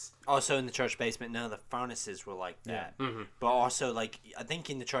is. Also in the church basement, none of the furnaces were like that. Yeah. Mm-hmm. But also, like, I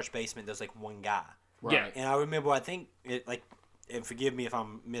think in the church basement there's like one guy. Right. Yeah. And I remember, I think, it, like, and forgive me if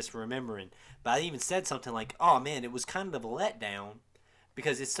I'm misremembering, but I even said something like, oh man, it was kind of a letdown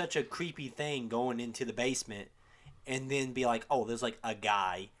because it's such a creepy thing going into the basement and then be like, oh, there's like a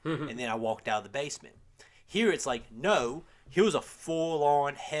guy, and then I walked out of the basement. Here it's like, no, here was a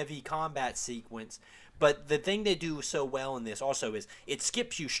full-on heavy combat sequence, but the thing they do so well in this also is it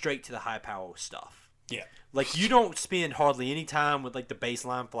skips you straight to the high-power stuff. Yeah. Like, you don't spend hardly any time with, like, the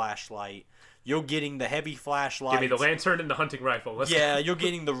baseline flashlight. You're getting the heavy flashlight. Give me the lantern and the hunting rifle. Let's Yeah, you're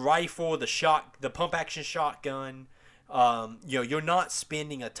getting the rifle, the pump-action shotgun. You're not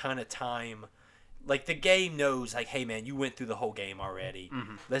spending a ton of time. Like, the game knows, like, hey, man, you went through the whole game already.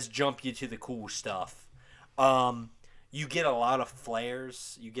 Mm-hmm. Let's jump you to the cool stuff. You get a lot of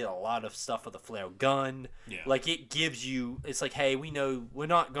flares. You get a lot of stuff with the flare gun. Yeah. Like, it gives you... It's like, hey, we know we're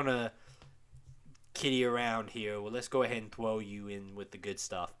not going to kitty around here. Well, let's go ahead and throw you in with the good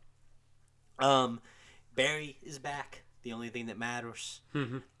stuff. Barry is back. The only thing that matters.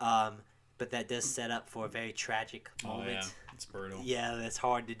 Mm-hmm. But that does set up for a very tragic moment. Oh, yeah. It's brutal. Yeah, that's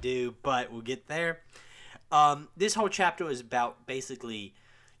hard to do, but we'll get there. This whole chapter is about basically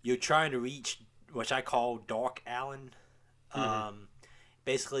you're trying to reach what I call Dark Alan.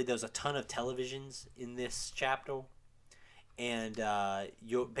 Basically, there's a ton of televisions in this chapter, and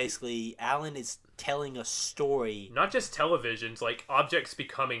Alan is telling a story. Not just televisions, like objects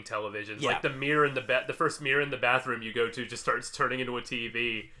becoming televisions. Yeah. Like the mirror in the first mirror in the bathroom you go to just starts turning into a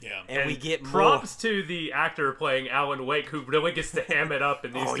TV. Yeah. And we get props to the actor playing Alan Wake, who really gets to ham it up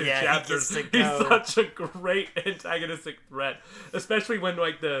in these two chapters. He gets to go. He's such a great antagonistic threat, especially when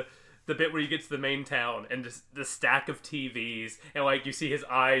like the bit where you get to the main town and just the stack of TVs and like you see his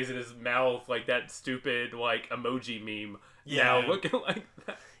eyes and his mouth like that stupid like emoji meme. Yeah. Now looking like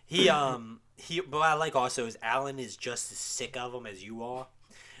that. But what I like also is Alan is just as sick of them as you are.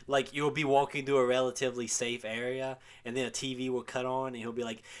 Like, you'll be walking through a relatively safe area, and then a TV will cut on, and he'll be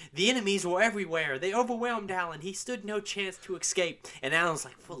like, the enemies were everywhere. They overwhelmed Alan. He stood no chance to escape. And Alan's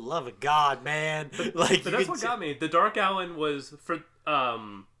like, for the love of God, man. Like, But that's what got me. The Dark Alan was for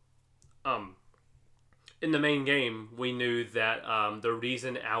in the main game, we knew that the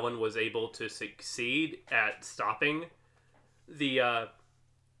reason Alan was able to succeed at stopping the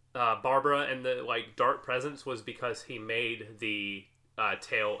Barbara and the like dark presence was because he made the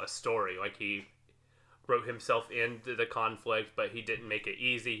tale a story. Like he wrote himself into the conflict, but he didn't make it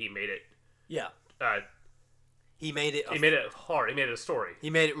easy. He made it. Yeah. He made it hard. He made it a story. He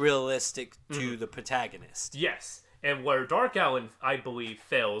made it realistic to the protagonist. Yes. And where Dark Alan, I believe,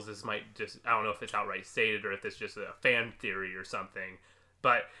 fails, this might just, I don't know if it's outright stated or if it's just a fan theory or something,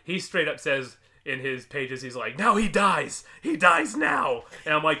 but he straight up says in his pages, he's like, now he dies now.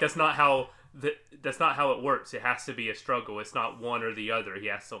 And I'm like, that's not how it works. It has to be a struggle. It's not one or the other. He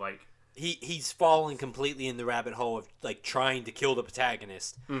has to like... He's fallen completely in the rabbit hole of like trying to kill the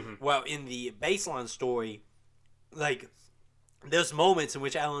protagonist. Mm-hmm. Well, in the baseline story, like there's moments in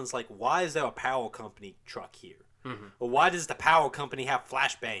which Alan's like, why is there a power company truck here? Mm-hmm. Or why does the power company have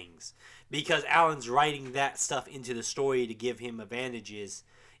flashbangs? Because Alan's writing that stuff into the story to give him advantages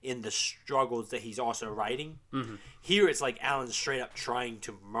in the struggles that he's also writing. Mm-hmm. Here it's like Alan's straight up trying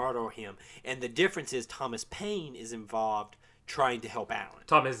to murder him. And the difference is Thomas Paine is involved trying to help Alan.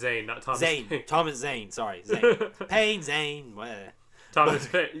 Thomas Zane, not Thomas Zane. Paine. Thomas Zane, sorry. Zane. Paine, Zane. Thomas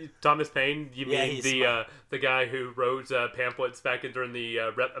Paine, you mean smart. the guy who wrote pamphlets back during the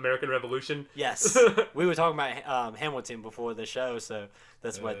American Revolution? Yes. We were talking about Hamilton before the show, so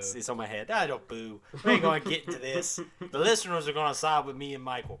that's it's on my head. Don't boo. We ain't going to get into this. The listeners are going to side with me and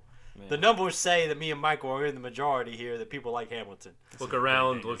Michael. Man. The numbers say that me and Michael are in the majority here, that people like Hamilton. Look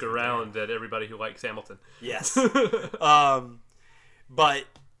around at everybody who likes Hamilton. Yes. But,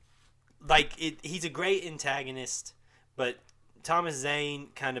 like, he's a great antagonist, but Thomas Zane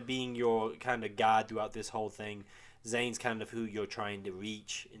kind of being your kind of guide throughout this whole thing. Zane's kind of who you're trying to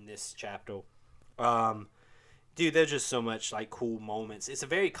reach in this chapter. Dude, there's just so much like cool moments. It's a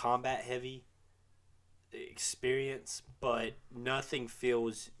very combat heavy experience, but nothing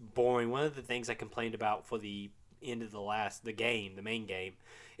feels boring. One of the things I complained about for the end of the main game,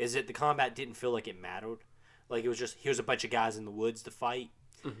 is that the combat didn't feel like it mattered. Like it was just, here's a bunch of guys in the woods to fight.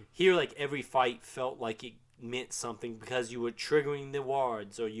 Here, like, every fight felt like it meant something because you were triggering the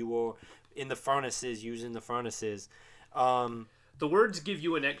wards or you were in the furnaces, using the furnaces. The words give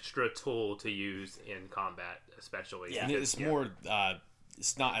you an extra tool to use in combat, especially. Yeah. And it's more,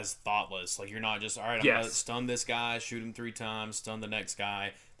 it's not as thoughtless. Like, you're not just, all right, I'm going to stun this guy, shoot him 3 times, stun the next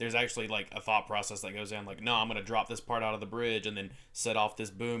guy. There's actually, like, a thought process that goes in. Like, no, I'm going to drop this part out of the bridge and then set off this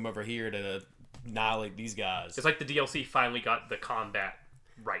boom over here to annihilate these guys. It's like the DLC finally got the combat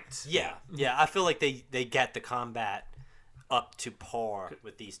right. Yeah. I feel like they get the combat up to par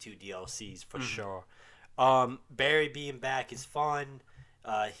with these 2 DLCs for sure. Barry being back is fun.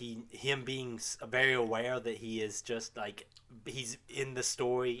 Him being very aware that he is just like he's in the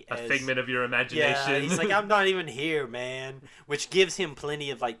story A as figment of your imagination. Yeah, he's like, I'm not even here, man. Which gives him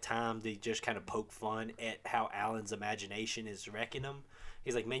plenty of like time to just kind of poke fun at how Alan's imagination is wrecking him.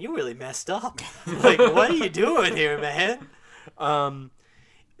 He's like, man, you really messed up. Like, what are you doing here, man?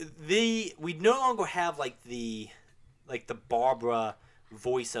 We no longer have like the Barbara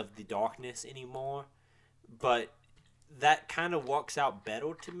voice of the darkness anymore, but that kind of works out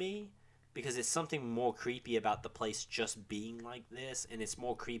better to me because it's something more creepy about the place just being like this, and it's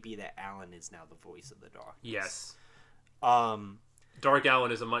more creepy that Alan is now the voice of the darkness. Yes. Um, Dark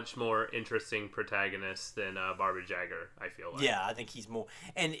Alan is a much more interesting protagonist than Barbara Jagger, I feel like. yeah, I think he's more,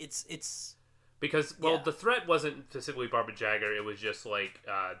 and it's Because, the threat wasn't specifically Barbara Jagger. It was just, like,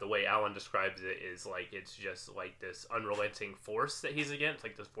 the way Alan describes it is, like, it's just, like, this unrelenting force that he's against,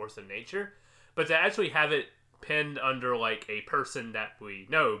 like, this force of nature. But to actually have it pinned under, like, a person that we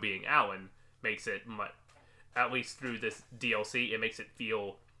know being Alan makes it, at least through this DLC, it makes it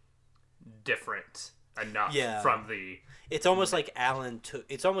feel different enough from the... It's almost like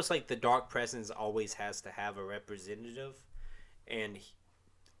it's almost like the Dark Presence always has to have a representative, and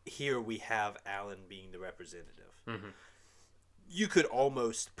here we have Alan being the representative. Mm-hmm. You could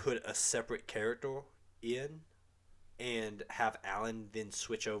almost put a separate character in and have Alan then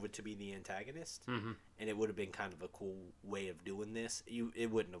switch over to be the antagonist, and it would have been kind of a cool way of doing this. It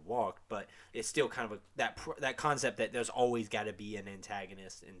wouldn't have worked, but it's still kind of that concept that there's always got to be an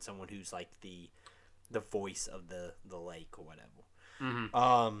antagonist and someone who's like the voice of the lake or whatever.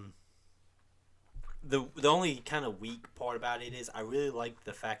 The only kind of weak part about it is I really like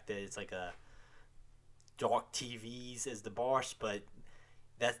the fact that it's like a dark TVs as the boss, but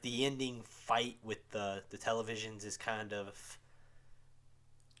that the ending fight with the televisions is kind of...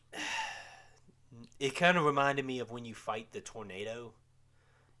 It kind of reminded me of when you fight the tornado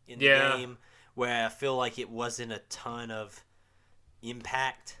in the game, where I feel like it wasn't a ton of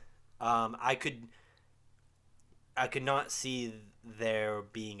impact. I could not see there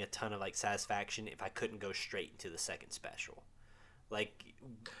being a ton of like satisfaction if I couldn't go straight into the second special. Like,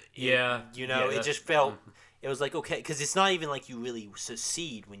 it just felt, it was like, okay, because it's not even like you really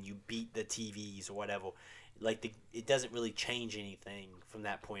succeed when you beat the TVs or whatever. Like, it doesn't really change anything from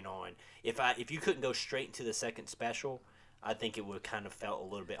that point on. If you couldn't go straight into the second special, I think it would have kind of felt a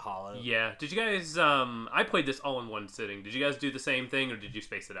little bit hollow. Yeah. Did you guys, I played this all in one sitting. Did you guys do the same thing, or did you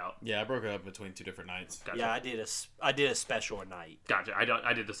space it out? Yeah, I broke it up between 2 different nights. Gotcha. Yeah, I did a special a night. Gotcha.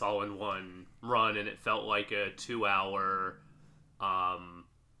 I did this all in one run, and it felt like a 2-hour, well,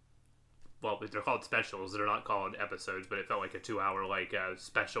 they're called specials. They're not called episodes, but it felt like a 2-hour, like,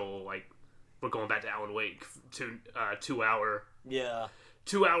 special, like, we're going back to Alan Wake, 2-hour. Yeah.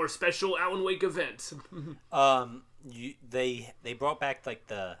 2-hour special Alan Wake event. They brought back like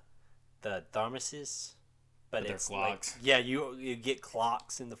the thermoses, but it's clocks. Like, you get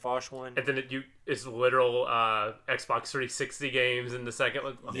clocks in the first one, And then it's literal Xbox 360 games in the second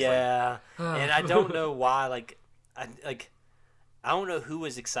one. And I don't know why. I don't know who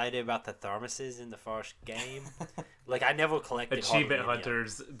was excited about the thermoses in the first game. Like, I never collected Achievement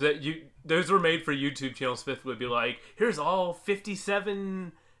Hunters. Those were made for YouTube channel. Smith would be like, here's all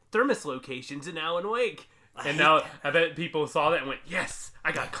 57 thermos locations in Alan Wake. And now I bet people saw that and went, yes,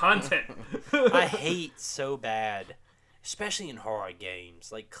 I got content. I hate so bad, especially in horror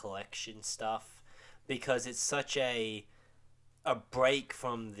games, like collection stuff, because it's such a break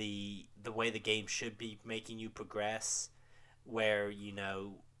from the way the game should be making you progress, where,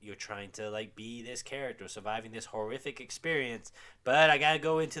 you're trying to like be this character surviving this horrific experience, but I gotta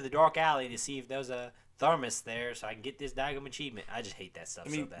go into the dark alley to see if there's a thermos there so I can get this daggum achievement. I just hate that stuff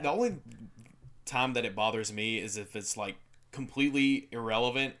so bad. The only time that it bothers me is if it's like completely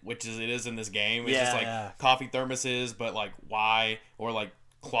irrelevant, which is it is in this game. It's just like coffee thermoses, but like why, or like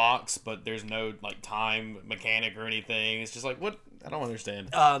clocks, but there's no like time mechanic or anything. It's just like, what I don't understand.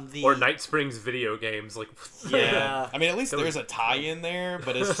 Or Night Springs video games, like Yeah. I mean, at least there's a tie-in there,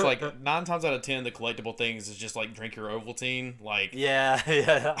 but it's just like 9 times out of 10, the collectible things is just like drink your Ovaltine. Like, Yeah,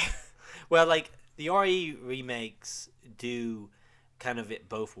 yeah. Well, like the RE remakes do kind of it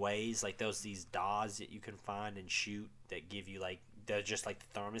both ways. Like these DAWs that you can find and shoot that give you like they're just like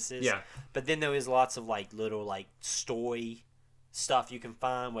the thermoses. Yeah. But then there is lots of like little like story stuff you can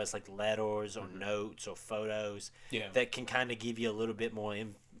find where it's like letters or notes or photos Yeah. that can kind of give you a little bit more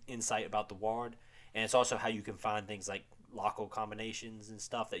insight about the ward. And it's also how you can find things like local combinations and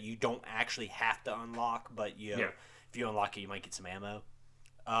stuff that you don't actually have to unlock, but you know, if you unlock it, you might get some ammo.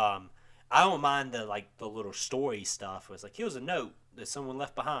 I don't mind the little story stuff where it's like, here's a note that someone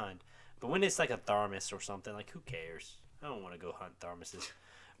left behind. But when it's like a thermos or something, like, who cares? I don't want to go hunt thermoses.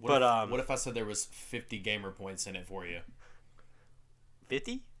 what if I said there was 50 gamer points in it for you?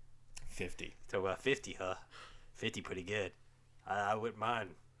 50? 50. Talk about 50, huh? 50 pretty good. I wouldn't mind.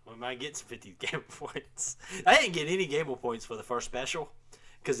 Wouldn't mind getting some 50 gamer points. I didn't get any gamer points for the first special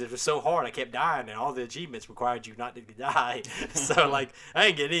because it was so hard. I kept dying, and all the achievements required you not to die. So, like, I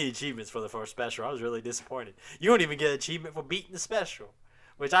didn't get any achievements for the first special. I was really disappointed. You don't even get an achievement for beating the special,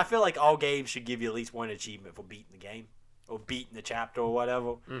 which I feel like all games should give you at least one achievement for beating the game or beating the chapter or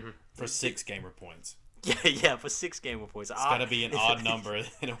whatever. For 6 gamer points. Yeah, for 6 gamer points. It's got to be an odd number, and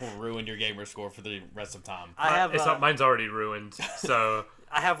it will ruin your gamer score for the rest of time. I have mine's already ruined, so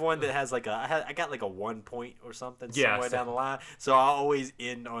I have one that has like I got like a 1 point or something Yeah, somewhere so- down the line. So I always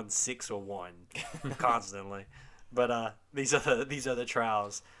end on 6 or 1 constantly. But these are the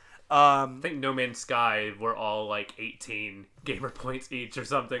trials. I think No Man's Sky were all like 18 gamer points each or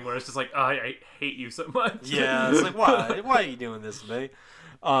something, where it's just like, oh, I hate you so much. Yeah, it's like why are you doing this to me?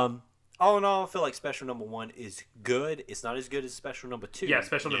 All in all, I feel like special number 1 is good. It's not as good as special number 2. Yeah,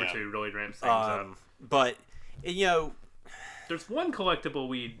 special number 2 really ramps things up. But you know, There's one collectible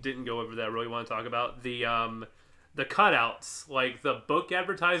we didn't go over that I really want to talk about. The cutouts, like the book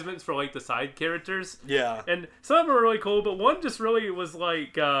advertisements for like the side characters. yeah. And some of them are really cool, but one just really was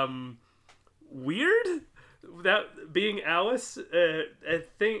like weird. That being Alice, I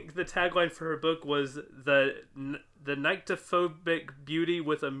think the tagline for her book was the nyctophobic beauty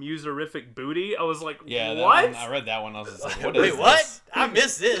with a muserific booty. I was like, Yeah, that what? one, I read that one. I was just like, what is Wait, this? what? I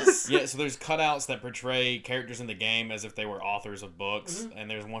missed this. Yeah, so there's cutouts that portray characters in the game as if they were authors of books, and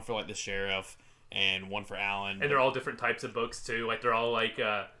there's one for like the sheriff and one for Alan. And they're all different types of books too. Like they're all like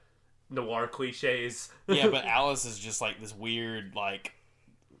noir cliches. Yeah, but Alice is just like this weird like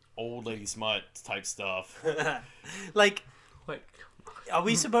old lady smut type stuff. Like, Like, are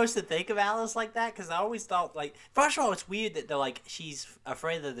we supposed to think of Alice like that? Because I always thought, like, first of all, it's weird that they're like, she's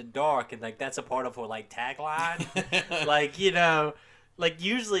afraid of the dark, and like that's a part of her like tagline. Like, you know, like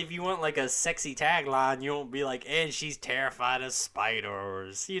usually if you want like a sexy tagline, you won't be like, and she's terrified of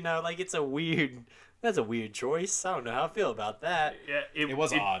spiders. You know, like that's a weird choice. I don't know how I feel about that. yeah, It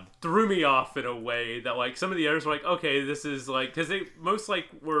was odd. Threw me off in a way that like some of the others were like, okay, this is like, because they most like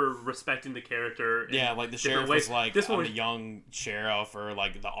were respecting the character. In Yeah, like the different sheriff ways. was like, This one I'm was a young sheriff, or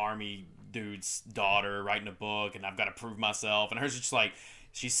like the army dude's daughter writing a book, and I've got to prove myself. And hers is just like,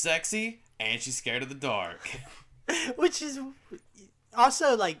 she's sexy and she's scared of the dark. Which is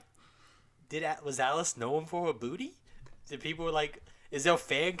also like, was Alice known for her booty? Did people like? Is there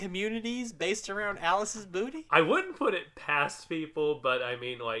fan communities based around Alice's booty? I wouldn't put it past people, but I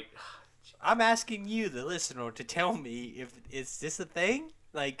mean, like, I'm asking you, the listener, to tell me if is this a thing?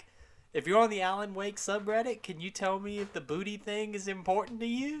 Like, if you're on the Alan Wake subreddit, can you tell me if the booty thing is important to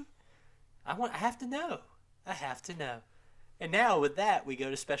you? I have to know. I have to know. And now with that, we go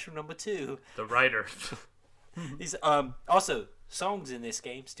to special number 2. the writer. These also songs in this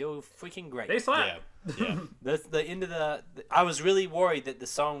game still freaking great. They slap. Yeah. The end of I was really worried that the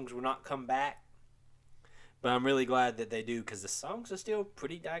songs would not come back, but I'm really glad that they do because the songs are still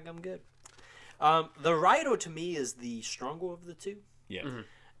pretty daggum good. The writer to me is the stronger of the two. Yeah.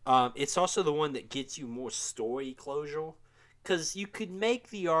 It's also the one that gets you more story closure, because you could make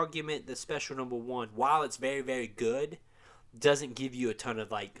the argument that special number 1, while it's very very good, doesn't give you a ton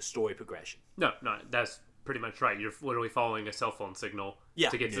of like story progression. No, that's pretty much right. You're literally following a cell phone signal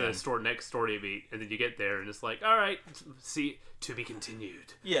to get to the next story beat, and then you get there, and it's like, all right, see, to be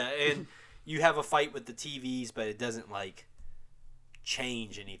continued. Yeah, and you have a fight with the TVs, but it doesn't like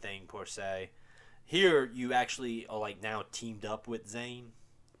change anything per se. Here, you actually are like now teamed up with Zane,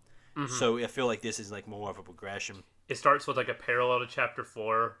 so I feel like this is like more of a progression. It starts with like a parallel to chapter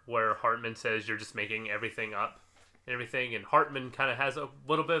 4, where Hartman says you're just making everything up and everything, and Hartman kind of has a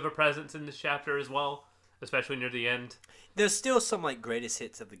little bit of a presence in this chapter as well, especially near the end. There's still some like greatest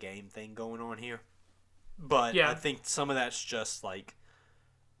hits of the game thing going on here. But Yeah. I think some of that's just like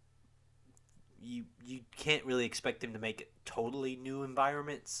you can't really expect them to make totally new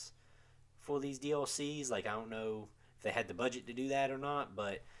environments for these DLCs. Like, I don't know if they had the budget to do that or not,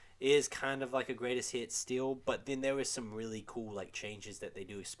 but it is kind of like a greatest hit still. But then there is some really cool like changes that they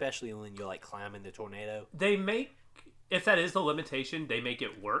do, especially when you're like climbing the tornado. They make, if that is the limitation, they make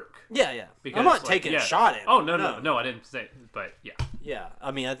it work. Yeah. Because, I'm not like, taking yeah. a shot at it. Oh, no, I didn't say, but yeah. Yeah,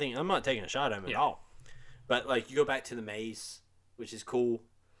 I mean, I think I'm not taking a shot at him at Yeah. all. But like, you go back to the maze, which is cool.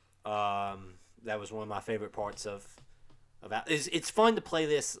 That was one of my favorite parts of it's fun to play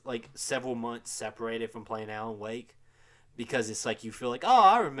this like several months separated from playing Alan Wake, because it's like you feel like, oh,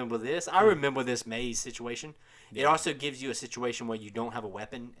 I remember this. I remember this maze situation. It also gives you a situation where you don't have a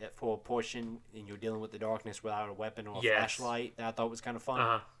weapon for a portion, and you're dealing with the darkness without a weapon or a flashlight. That I thought was kind of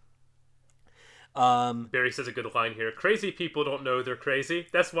fun. Barry says a good line here. Crazy people don't know they're crazy.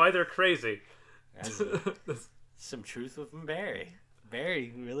 That's why they're crazy. Some truth with Barry.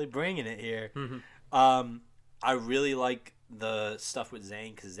 Barry really bringing it here. Mm-hmm. I really like the stuff with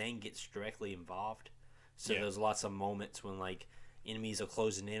Zane, because Zane gets directly involved. So there's lots of moments when like enemies are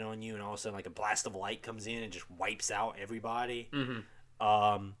closing in on you, and all of a sudden like a blast of light comes in and just wipes out everybody.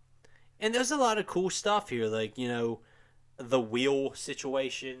 And there's a lot of cool stuff here, like, you know, the wheel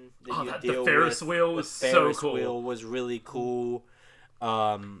situation that you deal the Ferris with. wheel was The so Ferris cool. wheel was really cool.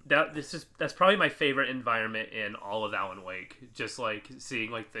 That's probably my favorite environment in all of Alan Wake. Just like seeing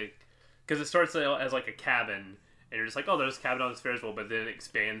like because it starts as like a cabin, and you're just like, oh, there's a cabin on this Ferris wheel, but then it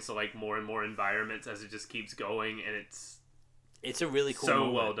expands to like more and more environments as it just keeps going, and it's a really cool so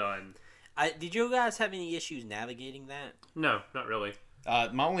moment. well done. Did you guys have any issues navigating that? No, not really.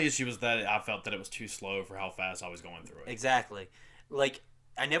 My only issue was that I felt that it was too slow for how fast I was going through it. Exactly. Like,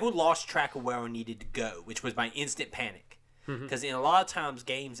 I never lost track of where I needed to go, which was my instant panic. Because in a lot of times,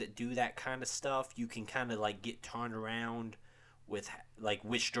 games that do that kind of stuff, you can kind of like get turned around with like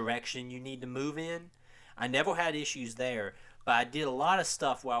which direction you need to move in. I never had issues there, but I did a lot of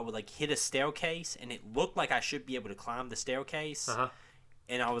stuff where I would like hit a staircase, and it looked like I should be able to climb the staircase.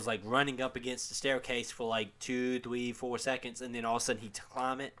 And I was like running up against the staircase for like 2, 3, 4 seconds, and then all of a sudden he'd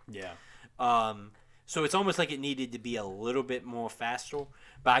climb it. Yeah. So it's almost like it needed to be a little bit more faster,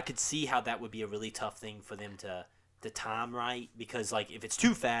 but I could see how that would be a really tough thing for them to time right, because like if it's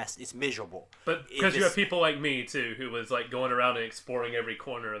too fast, it's miserable. But because you have people like me too, who was like going around and exploring every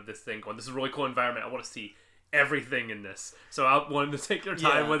corner of this thing, going, "This is a really cool environment. I want to see everything in this." So I wanted to take your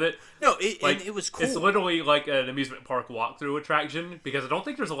time with it. No, Like, it was cool. It's literally like an amusement park walkthrough attraction, because I don't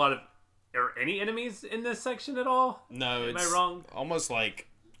think there's a lot of or any enemies in this section at all. No, Am it's I wrong? almost like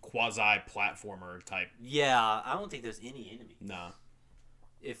quasi-platformer type. Yeah, I don't think there's any enemies. No.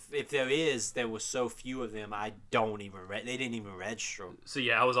 If there is, there was so few of them. I don't even they didn't even register. So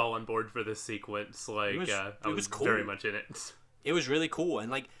yeah, I was all on board for this sequence. Like I was cool. very much in it. It was really cool,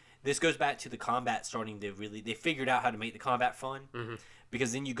 and like this goes back to the combat starting to really. They figured out how to make the combat fun,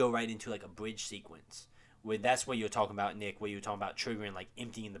 because then you go right into like a bridge sequence. That's what you're talking about, Nick, where you're talking about triggering, like,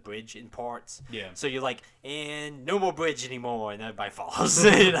 emptying the bridge in parts. Yeah. So you're like, and no more bridge anymore, and everybody falls,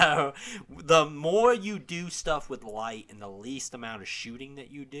 you know? The more you do stuff with light and the least amount of shooting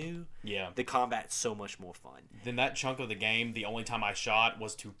that you do, the combat's so much more fun. Then that chunk of the game, the only time I shot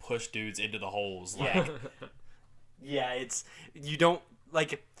was to push dudes into the holes. Like, Yeah, you don't,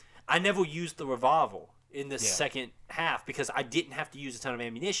 like, I never used the revolver in the second half, because I didn't have to use a ton of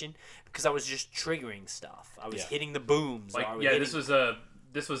ammunition, because I was just triggering stuff. I was hitting the booms. Like, or this was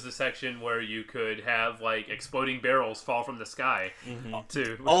the section where you could have like exploding barrels fall from the sky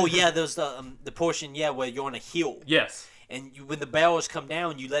too. Oh yeah, there's the portion where you're on a hill. Yes. And when the barrels come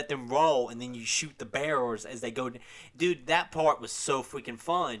down, you let them roll, and then you shoot the barrels as they go. Dude, that part was so freaking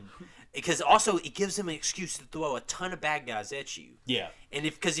fun. Because also, it gives them an excuse to throw a ton of bad guys at you. Yeah. And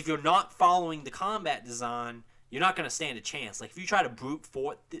because if you're not following the combat design, you're not going to stand a chance. Like, if you try to brute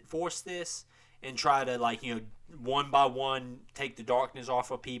force this and try to, like, you know, one by one take the darkness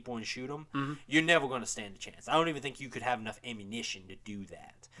off of people and shoot them, you're never going to stand a chance. I don't even think you could have enough ammunition to do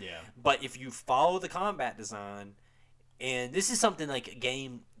that. Yeah. But if you follow the combat design, and this is something like a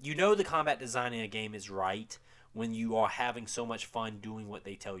game, you know the combat design in a game is right when you are having so much fun doing what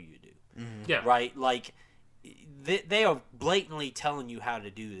they tell you to do. Yeah. Right? Like, they are blatantly telling you how to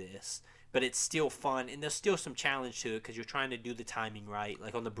do this, but it's still fun, and there's still some challenge to it, because you're trying to do the timing right.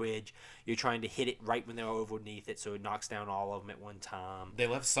 Like on the bridge, you're trying to hit it right when they're underneath it, so it knocks down all of them at one time. They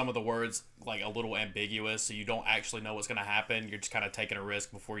left some of the words like a little ambiguous, so you don't actually know what's going to happen. You're just kind of taking a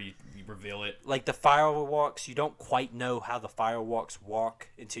risk before you reveal it. Like the fireworks, you don't quite know how the fireworks work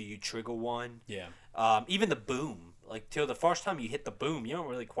until you trigger one. Yeah. Even the boom. Like, till the first time you hit the boom, you don't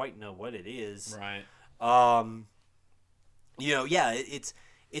really quite know what it is. Right.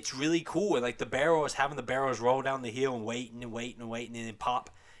 It's really cool. And like the barrels, having the barrels roll down the hill and waiting and waiting and waiting and then pop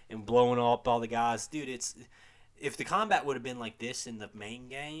and blowing up all the guys, dude. If the combat would have been like this in the main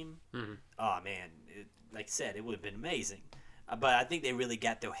game, oh man, like I said, it would have been amazing. But I think they really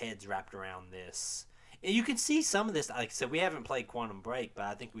got their heads wrapped around this. And you can see some of this. Like I said, we haven't played Quantum Break, but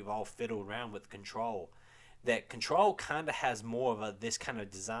I think we've all fiddled around with Control. That Control kind of has more of this kind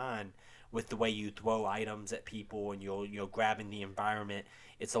of design with the way you throw items at people and you're grabbing the environment.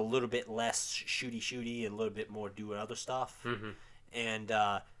 It's a little bit less shooty and a little bit more doing other stuff. And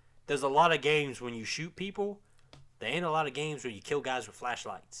there's a lot of games when you shoot people. There ain't a lot of games where you kill guys with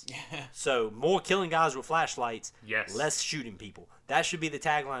flashlights. So more killing guys with flashlights, less shooting people. That should be the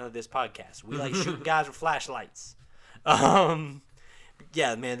tagline of this podcast. We like shooting guys with flashlights.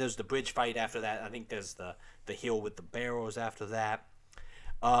 Yeah, man, there's the bridge fight after that. I think there's the hill with the barrels after that.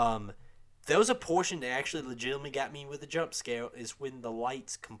 There was a portion that actually legitimately got me with a jump scare is when the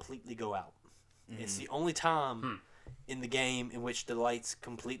lights completely go out. It's the only time in the game in which the lights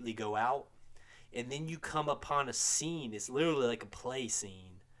completely go out. And then you come upon a scene, it's literally like a play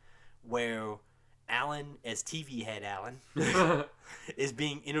scene, where Alan, as TV head Alan, is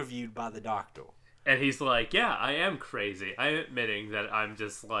being interviewed by the doctor. And he's like, yeah, I am crazy. I'm admitting that I'm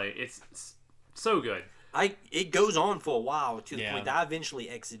just like, it's so good. It goes on for a while to the point that I eventually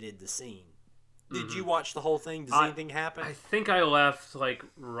exited the scene. Did you watch the whole thing? Does anything happen? I think I left like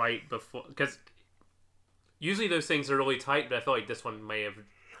right before, because usually those things are really tight, but I feel like this one may have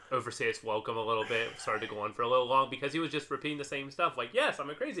overstayed its welcome a little bit. Started to go on for a little long because he was just repeating the same stuff. Like, yes, I'm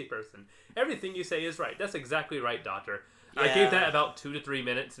a crazy person. Everything you say is right. That's exactly right, doctor. Yeah. I gave that about 2 to 3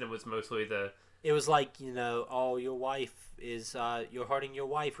 minutes, and it was mostly It was like, oh, your wife is, you're hurting your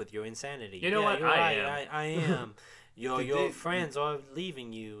wife with your insanity. You know what? I am. Your friends are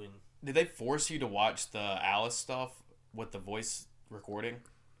leaving you. And did they force you to watch the Alice stuff with the voice recording?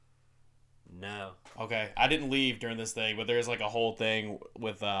 No. Okay, I didn't leave during this thing, but there's like a whole thing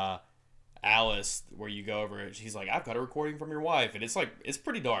with Alice where you go over it. She's like, I've got a recording from your wife, and it's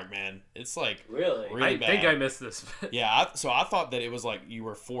pretty dark, man. It's like really bad. I think I missed this. Yeah, so I thought that it was like you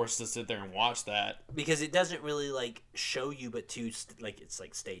were forced to sit there and watch that because it doesn't really like show you, but it's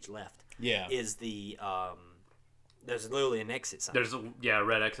like stage left. Yeah, is the there's literally an exit sign. There's a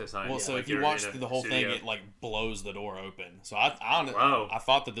red exit sign. Well, so like if you watch the whole thing, it like blows the door open. So I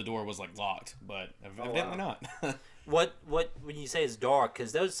thought that the door was like locked, but evidently not. What when you say it's dark,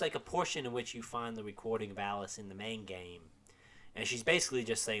 because there's like a portion in which you find the recording of Alice in the main game, and she's basically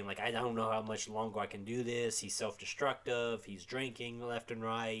just saying like, I don't know how much longer I can do this. He's self-destructive. He's drinking left and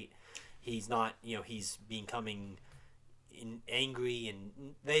right. He's not, he's becoming angry, and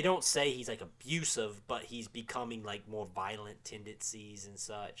they don't say he's like abusive, but he's becoming like more violent tendencies and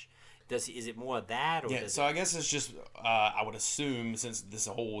such. Is it more of that? Or so I guess it's just I would assume, since this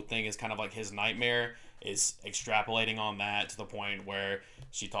whole thing is kind of like his nightmare, is extrapolating on that to the point where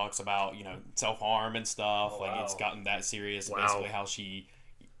she talks about self-harm and stuff. It's gotten that serious. Basically how she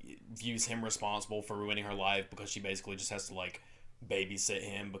views him responsible for ruining her life because she basically just has to like babysit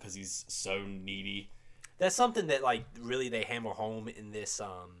him because he's so needy. That's something that like really they hammer home in this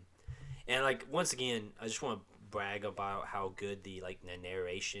and like once again I just want to brag about how good the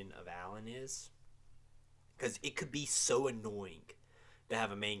narration of Alan is, because it could be so annoying to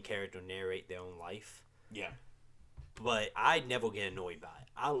have a main character narrate their own life. Yeah. But I never get annoyed by it.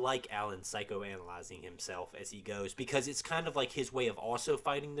 I like Alan psychoanalyzing himself as he goes, because it's kind of like his way of also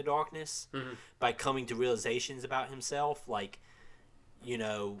fighting the darkness by coming to realizations about himself. Like,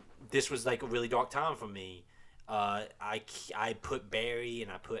 this was like a really dark time for me. I put Barry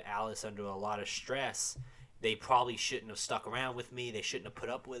and I put Alice under a lot of stress. They probably shouldn't have stuck around with me. They shouldn't have put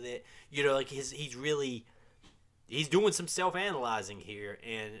up with it. He's doing some self-analyzing here,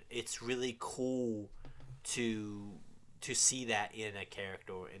 and it's really cool to see that in a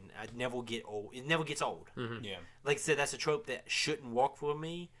character, and it never gets old. Yeah. Like I said, that's a trope that shouldn't work for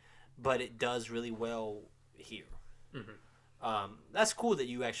me, but it does really well here. That's cool that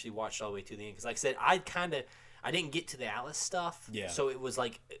you actually watched all the way to the end, because like I said, I didn't get to the Alice stuff. Yeah. So it was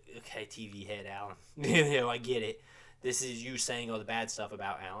like, okay, TV head Alan. I get it. This is you saying all the bad stuff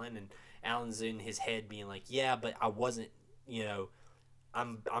about Alan, and Alan's in his head being like, yeah, but I wasn't,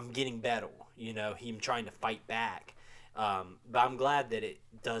 I'm getting better. Him trying to fight back. But I'm glad that it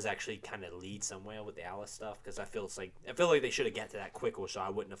does actually kind of lead somewhere with the Alice stuff, because I feel like they should have got to that quicker, so I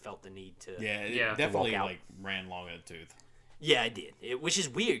wouldn't have felt the need to. Yeah, it definitely ran long in the tooth. Yeah, I did. Which is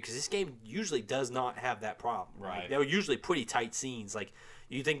weird, because this game usually does not have that problem. Right. Like, they're usually pretty tight scenes. Like,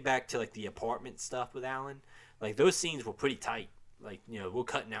 you think back to like the apartment stuff with Alan, like those scenes were pretty tight. Like, we're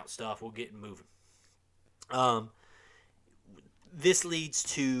cutting out stuff, we're getting moving. This leads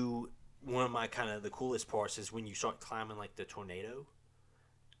to one of my kind of the coolest parts is when you start climbing like the tornado.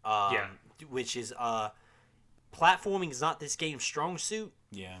 Yeah. Which is platforming is not this game's strong suit.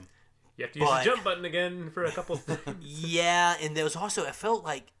 Yeah. You have to use But- the jump button again for a couple things. Yeah, and there was also I felt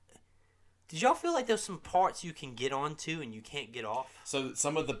like. Did y'all feel like there's some parts you can get onto and you can't get off? So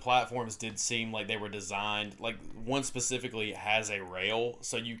some of the platforms did seem like they were designed, like one specifically has a rail,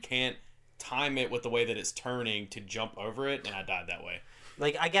 so you can't time it with the way that it's turning to jump over it, and I died that way.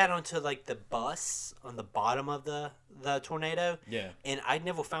 Like I got onto like the bus on the bottom of the tornado. Yeah. And I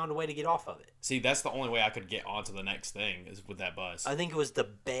never found a way to get off of it. See, that's the only way I could get onto the next thing is with that bus. I think it was the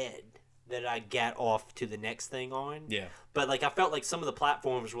bed that I got off to the next thing on. Yeah. But like I felt like some of the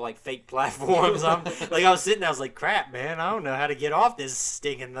platforms were like fake platforms. Like I was sitting there, I was like, crap, man, I don't know how to get off this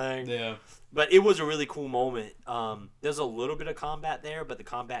stinking thing. Yeah. But it was a really cool moment. There's a little bit of combat there, but the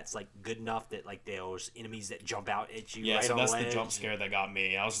combat's like good enough that like there's enemies that jump out at you. Yeah, right so on that's the ledge. jump scare that got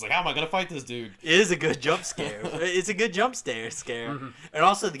me. I was just like, how am I going to fight this dude? It is a good jump scare. It's a good jump scare. And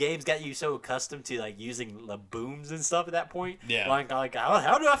also the game's got you so accustomed to like using the booms and stuff at that point. Yeah. Like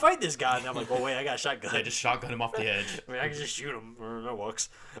how do I fight this guy? And I'm like, oh wait, I got a shotgun. They just shotgun him off the edge. I mean, I can just shoot him. That works.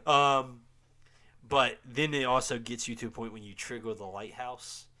 But then it also gets you to a point when you trigger the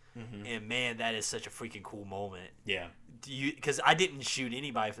lighthouse. And man, that is such a freaking cool moment. Yeah. Because I didn't shoot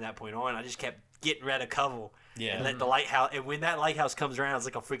anybody from that point on. I just kept getting rid of cover. Yeah. And let the lighthouse. And when that lighthouse comes around, it's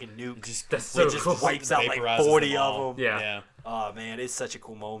like a freaking nuke. That's so It just cool. wipes out like Vaporizes 40 them all. of them. Yeah. Yeah. Oh man, it's such a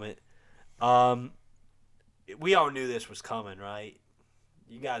cool moment. We all knew this was coming, right?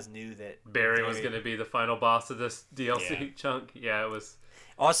 You guys knew that Barry was going to be the final boss of this DLC Yeah. chunk. Yeah, it was.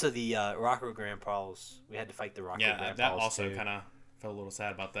 Also, the Rocker Grandpas. We had to fight the Rocker Yeah, Grandpas. that also too. kind of felt a little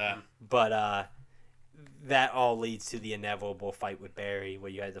sad about that. But that all leads to the inevitable fight with Barry,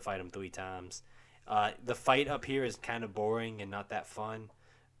 where you had to fight him 3 times. The fight up here is kind of boring and not that fun,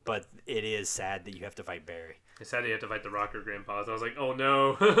 but it is sad that you have to fight Barry. It's sad you had to fight the Rocker Grandpas. I was like, oh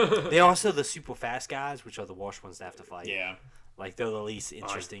no. They're also the super fast guys, which are the worst ones to have to fight. Yeah. Like, they're the least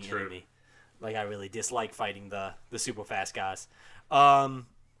interesting true. enemy. Like, I really dislike fighting the super fast guys. Man,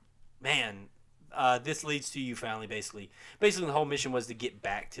 this leads to you finally, basically. Basically, the whole mission was to get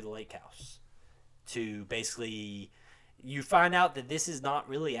back to the lake house. To basically, you find out that this is not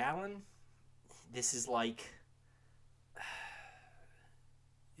really Alan. This is like,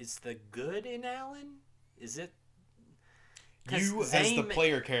 is the good in Alan? Is it? 'Cause You, as the Zane-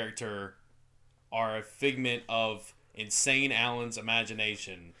 player character, are a figment of insane Alan's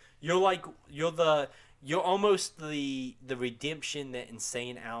imagination. You're almost the redemption that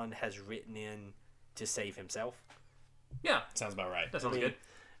Insane Alan has written in to save himself. yeah, Sounds about right. that sounds good.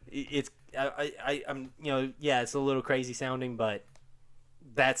 It's I'm it's a little crazy sounding, but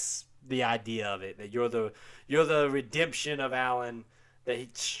that's the idea of it. That you're the redemption of Alan that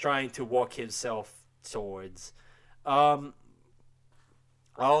he's trying to walk himself towards.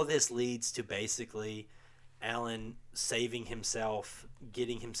 All this leads to basically Alan saving himself,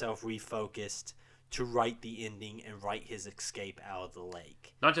 getting himself refocused to write the ending and write his escape out of the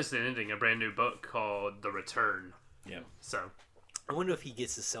lake. Not just an ending, a brand new book called The Return. Yeah. So, I wonder if he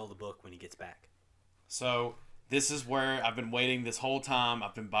gets to sell the book when he gets back. So this is where I've been waiting this whole time.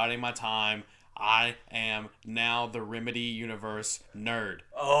 I've been biding my time. I am now the Remedy Universe nerd.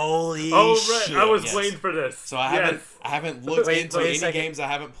 Holy oh right, shit! I was yes. waiting for this. So I Yes. haven't looked Wait into a any second. games I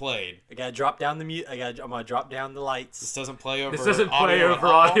haven't played. I gotta drop down the mute. I'm gonna drop down the This lights. doesn't play over. This doesn't play audio at over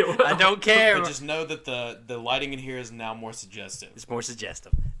all, audio. I don't care. But just know that the lighting in here is now more suggestive. It's more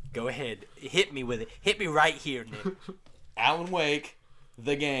suggestive. Go ahead, hit me with it. Hit me right here, Nick. Alan Wake,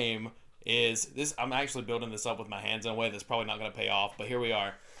 the game, is this. I'm actually building this up with my hands in a way that's probably not going to pay off, but here we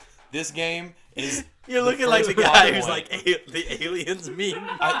are. This game is. You're the looking like the first guy plot who's point. like the aliens meme.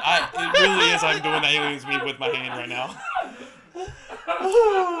 It really is. I'm doing the aliens meme with my hand right now.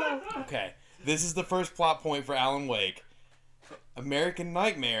 Okay, this is the first plot point for Alan Wake. American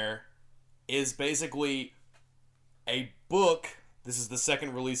Nightmare is basically a book. This is the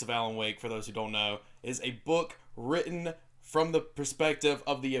second release of Alan Wake, for those who don't know. Is a book written from the perspective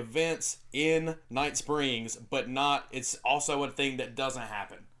of the events in Night Springs, but not. It's also a thing that doesn't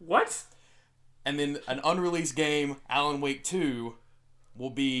happen. What? And then an unreleased game, Alan Wake 2, will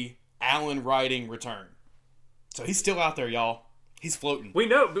be Alan writing Return. So he's still out there, y'all. He's floating. We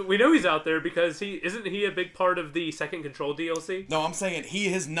know he's out there because isn't he a big part of the Second Control DLC? No, I'm saying he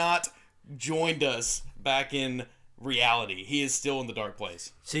has not joined us back in reality. He is still in the dark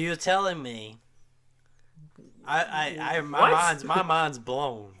place. So you're telling me? My What? mind's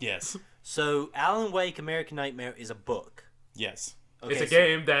blown. Yes. So Alan Wake: American Nightmare is a book. Yes. Okay, It's a so-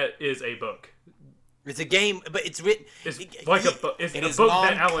 game that is a book. It's a game, but it's written. It's like it's It a is book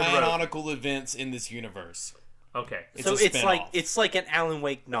that Alan wrote. non-canonical events in this universe. Okay. So a spin-off. it's like an Alan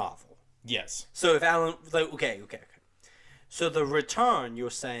Wake novel. Yes. So if Alan, like, okay. So the return, you're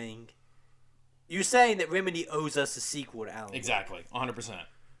saying that Remedy owes us a sequel to Alan Wake. Exactly. 100%.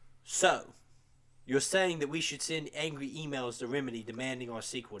 So you're saying that we should send angry emails to Remedy demanding our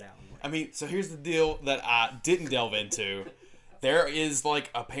sequel to Alan Wake. I mean, so here's the deal that I didn't delve into. There is, like,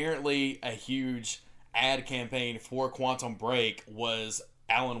 apparently a huge ad campaign for Quantum Break was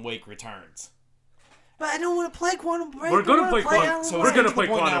Alan Wake Returns. But I don't want to play Quantum Break. We're gonna play Quantum- Alan So We're Wake. gonna it's play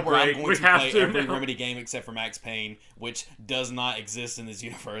to the point now Quantum where I'm Break. going We to have play to every now. Remedy game except for Max Payne, which does not exist in this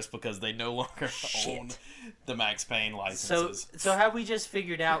universe because they no longer own the Max Payne So licenses. so have we just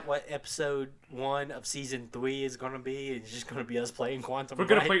figured out what episode 1 of season 3 is gonna be? It's just gonna be us playing Quantum We're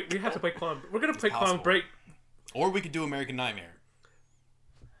Break. gonna play. We have to play Quantum. We're gonna play Quantum possible. Break. Or we could do American Nightmare.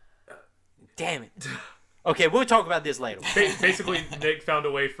 Damn it. Okay, we'll talk about this later. Basically, Nick found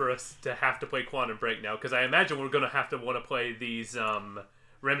a way for us to have to play Quantum Break now, because I imagine we're gonna have to want to play these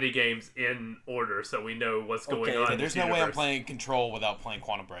Remedy games in order, so we know what's going Okay. on. Yeah, in There's this no way I'm universe. playing Control without playing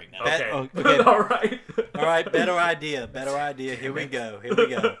Quantum Break now. That- Okay. okay. All right. All right, better idea. Here we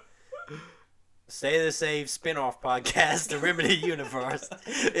go. Stay the Save spin-off podcast, the Remedy Universe.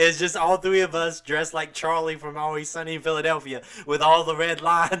 It's just all three of us dressed like Charlie from Always Sunny in Philadelphia with all the red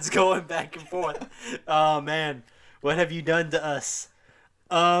lines going back and forth. Oh, man. What have you done to us?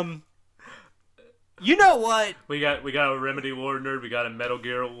 You know what? We got a Remedy lore nerd. We got a Metal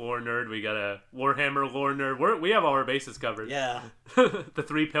Gear lore nerd. We got a Warhammer lore nerd. We have all our bases covered. Yeah. The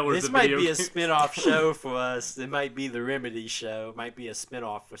three pillars This of might video be a games. spin-off show for us. It might be the Remedy show. It might be a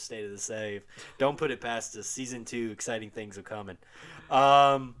spin-off for State of the Save. Don't put it past us. Season 2, exciting things are coming.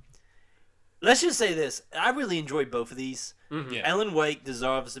 Let's just say this. I really enjoyed both of these. Yeah. Alan Wake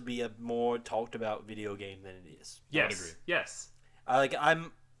deserves to be a more talked about video game than it is. Yes. agree. Yes.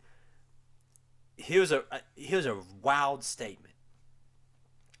 Here's a wild statement.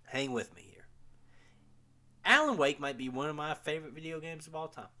 Hang with me here. Alan Wake might be one of my favorite video games of all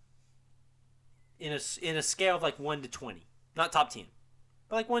time. In a scale of like 1 to 20. Not top 10.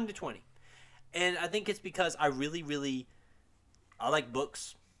 But like 1 to 20. And I think it's because I like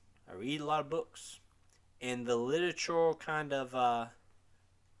books. I read a lot of books. And the literature kind of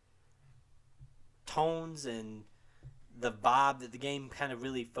tones and the vibe that the game kind of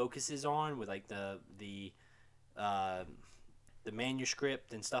really focuses on, with like the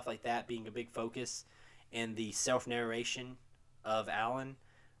manuscript and stuff like that being a big focus, and the self-narration of Alan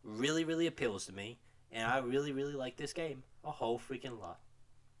really, really appeals to me, and I really, really like this game a whole freaking lot.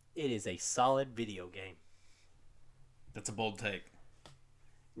 It is a solid video game. That's a bold take.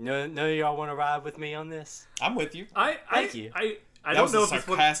 None of y'all want to ride with me on this? I'm with you. Thank you. I That don't was know a if this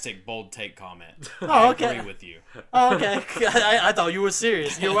one. sarcastic, bold take comment. Oh, I okay. agree with you. Oh, okay. I thought you were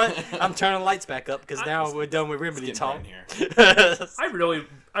serious. You know what? I'm turning the lights back up because now we're done with Remedy Getting talk. down here.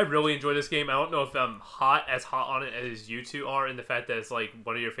 I really enjoy this game. I don't know if I'm as hot on it as you two are, in the fact that it's like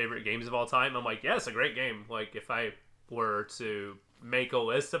one of your favorite games of all time. I'm like, yeah, it's a great game. Like, if I were to make a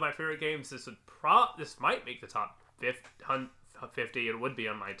list of my favorite games, this might make the top 50. It would be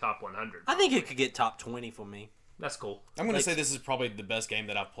on my top 100. I think it could get top 20 for me. That's cool. I'm going Like- to say this is probably the best game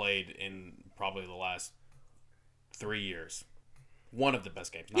that I've played in probably the last 3 years. One of the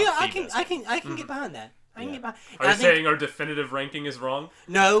best games. Not Yeah, the I can best I game. can get behind that. I can get behind. Are you saying our definitive ranking is wrong?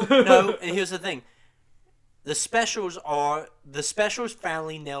 No. And here's the thing: the specials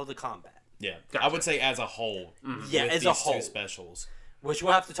finally nailed the combat. Yeah, Gotcha. I would say as a whole. Yeah, with as a these whole. two specials. Which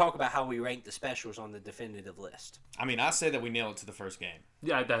we'll have to talk about how we rank the specials on the definitive list. I mean, I say that we nail it to the first game,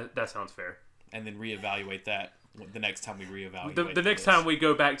 Yeah, that sounds fair. and then reevaluate that the next time we reevaluate. The next time we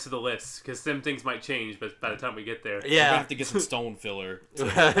go back to the list, because some things might change, but by the time we get there, we're gonna Yeah. have to get some stone filler. We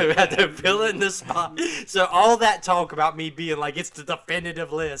had to fill in the spot. So all that talk about me being like it's the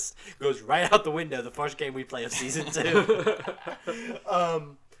definitive list goes right out the window the first game we play of season 2.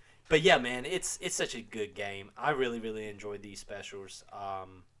 But yeah, man, it's such a good game. I really, really enjoyed these specials.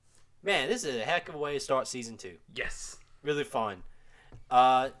 Man, this is a heck of a way to start season 2. yes. Really fun.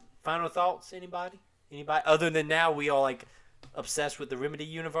 Final thoughts, anybody? Anybody? Other than now we all like obsessed with the Remedy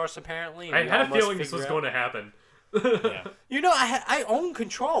universe apparently. and I we had all a must feeling this figure was out- going to happen. Yeah. You know, I own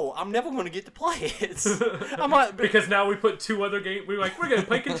Control. I'm never going to get to play it. I'm not, Because now we put two other games. We're like, we're going to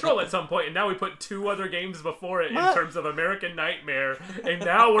play Control at some point, and now we put two other games before it What? in terms of American Nightmare, and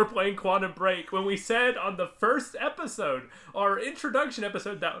now we're playing Quantum Break. When we said on the first episode, our introduction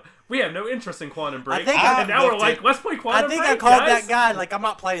episode, that we have no interest in Quantum Break, think and now we're looked like, at- let's play Quantum I think Break. I called guys. that guy like I'm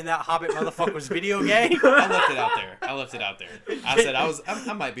not playing that Hobbit motherfucker's video game. I left it out there. I said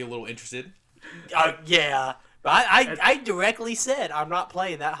I might be a little interested. Yeah. But I directly said I'm not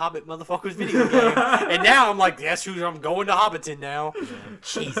playing that Hobbit motherfucker's video game. And now I'm like, guess who I'm going to Hobbiton now.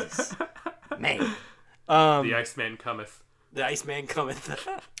 Jesus. Man. The Iceman cometh. The Iceman cometh.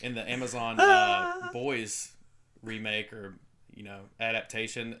 In the Amazon Boys remake or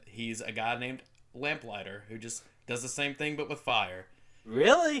adaptation, he's a guy named Lamplighter who just does the same thing but with fire.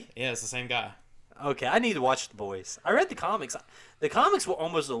 Really? Yeah, it's the same guy. Okay, I need to watch The Boys. I read the comics. The comics were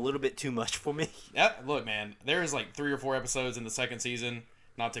almost a little bit too much for me. Yeah, look, man, there's like 3 or 4 episodes in the second season.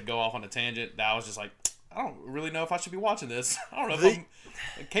 Not to go off on a tangent, that I was just like, I don't really know if I should be watching this. I don't know if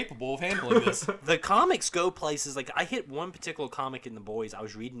I'm capable of handling this. The comics go places. Like, I hit one particular comic in The Boys. I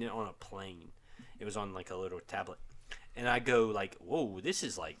was reading it on a plane. It was on like a little tablet. And I go like, whoa, this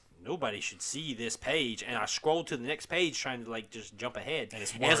is like, nobody should see this page. And I scroll to the next page trying to like just jump ahead. And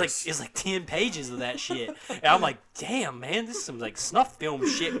it's worse. And it's like 10 pages of that shit. And I'm like, damn, man, this is some like snuff film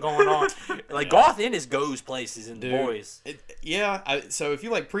shit going on. Like Garth Ennis goes places in The Boys. So if you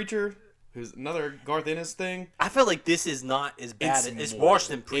like Preacher, who's another Garth Ennis thing, I feel like this is not as bad. It's worse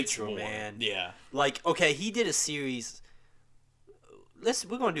than Preacher, man. Yeah. Like, okay, he did a series.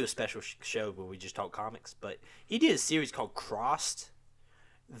 We're gonna do a special show where we just talk comics, but he did a series called Crossed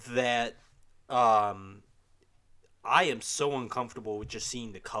that I am so uncomfortable with just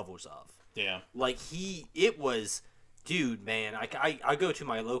seeing the covers of. Yeah. Like it was, dude, man. I go to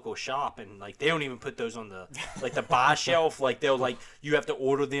my local shop and like they don't even put those on the like the buy shelf. Like they'll like you have to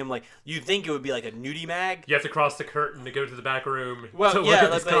order them. Like you think it would be like a nudie mag. You have to cross the curtain to go to the back room. Well, to yeah, look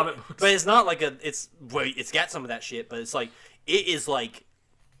at these comic books. but it's not like it's got some of that shit, but it's like it is like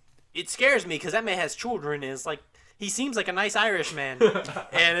it scares me because that man has children and it's like he seems like a nice Irishman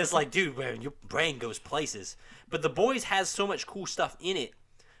and it's like, dude, man, your brain goes places. But The Boys has so much cool stuff in it.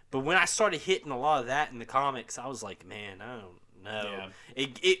 But when I started hitting a lot of that in the comics, I was like, man, I don't know.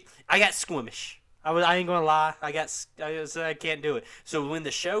 Yeah. I got squeamish. I ain't gonna lie. I can't do it. So when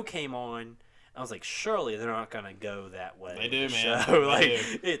the show came on, I was like, surely they're not gonna go that way. They do, man. Show.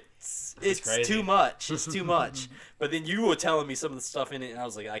 Like do. it's too much. It's too much. But then you were telling me some of the stuff in it, and I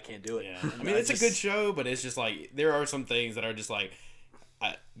was like, I can't do it. Yeah. I mean, it's a good show, but it's just like there are some things that are just like,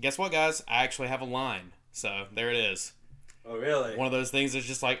 guess what, guys? I actually have a line. So there it is. Oh, really? One of those things that's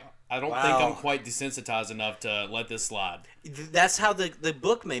just like, I don't think I'm quite desensitized enough to let this slide. That's how the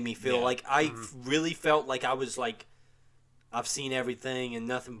book made me feel. Yeah. Like, I really felt like I was like, I've seen everything and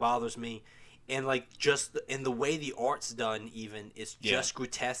nothing bothers me. And, like, and the way the art's done, even, it's just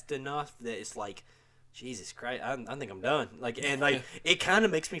grotesque enough that it's like, Jesus Christ, I think I'm done. Like, and, like, it kind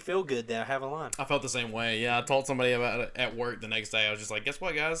of makes me feel good that I have a line. I felt the same way. Yeah, I told somebody about it at work the next day. I was just like, guess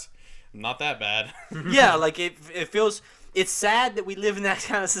what, guys? I'm not that bad. Yeah, like, it feels... It's sad that we live in that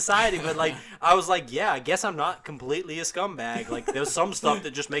kind of society, but, like, I was like, yeah, I guess I'm not completely a scumbag. Like, there's some stuff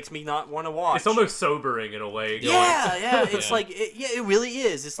that just makes me not want to watch. It's almost sobering in a way. Yeah. It's like, it really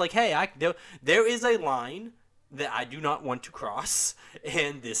is. It's like, hey, there is a line that I do not want to cross,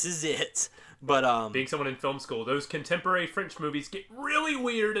 and this is it. But, being someone in film school, those contemporary French movies get really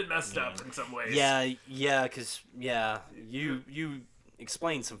weird and messed up in some ways. Yeah, because, you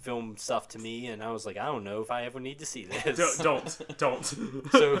explained some film stuff to me, and I was like, I don't know if I ever need to see this. Don't.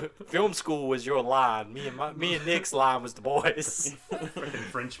 So film school was your line. Me and Nick's line was The Boys.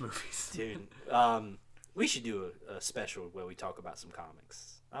 French movies, dude. We should do a special where we talk about some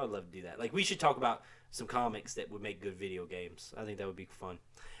comics. I would love to do that. Like, we should talk about some comics that would make good video games. I think that would be fun.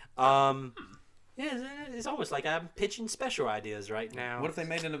 It's almost like I'm pitching special ideas right now. What if they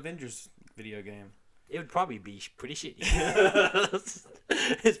made an Avengers video game? It would probably be pretty shitty.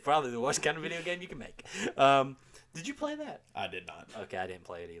 It's probably the worst kind of video game you can make. Did you play that? I did not. Okay, I didn't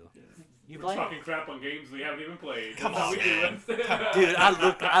play it either. Yeah. You We're played? talking crap on games we haven't even played. Come That's on, how we do man. it. Dude,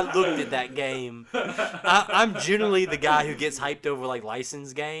 I looked at that game. I'm generally the guy who gets hyped over like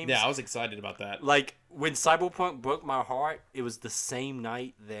licensed games. Yeah, I was excited about that. Like when Cyberpunk broke my heart, it was the same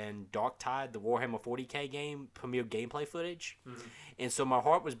night then Darktide, the Warhammer 40K game, premiered gameplay footage. Mm-hmm. And so my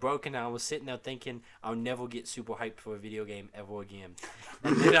heart was broken, and I was sitting there thinking, I'll never get super hyped for a video game ever again.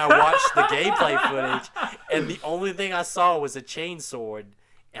 And then I watched the gameplay footage, and the only thing I saw was a chainsword.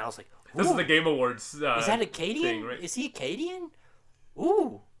 And I was like, ooh, This is the Game Awards. is that Acadian? Thing, right? Is he Acadian?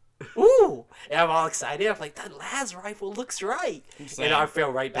 Ooh. Ooh. And I'm all excited. I'm like, that las rifle looks right. And I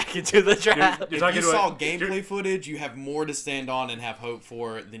fell right back into the trap. You're If talking you to saw gameplay footage, you have more to stand on and have hope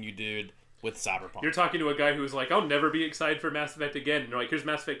for than you did with Cyberpunk. You're talking to a guy who's like, I'll never be excited for Mass Effect again. And they're like, here's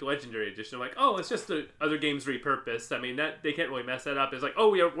Mass Effect Legendary Edition. I'm like, oh, it's just the other games repurposed. I mean, that they can't really mess that up. It's like, oh,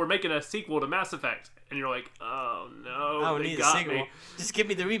 we're making a sequel to Mass Effect. And you're like, oh, no. I don't need a sequel. Just give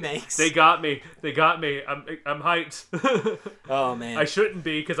me the remakes. They got me. I'm hyped. Oh, man. I shouldn't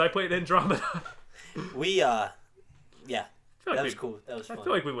be, because I played Andromeda. We, yeah. Like That was cool. That was fun. I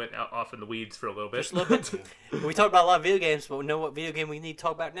feel like we went off in the weeds for a little bit. Just a little bit. We talked about a lot of video games, but we know what video game we need to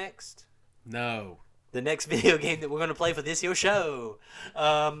talk about next? No. The next video game that we're going to play for this here show.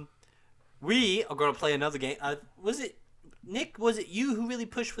 We are going to play another game. Was it Nick? Was it you who really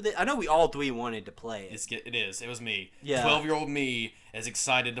pushed for this? I know we all three wanted to play it. It is. It was me. Yeah. 12-year-old me is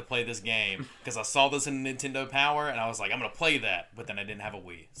excited to play this game because I saw this in Nintendo Power and I was like, I'm going to play that. But then I didn't have a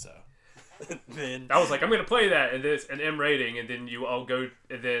Wii, so. Then I was like, I'm gonna play that and this an M rating, and then you all go,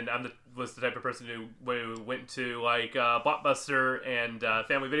 and then was the type of person who went to like Blockbuster and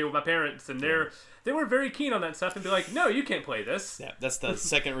Family Video with my parents, and they were very keen on that stuff and be like, no, you can't play this. Yeah, that's the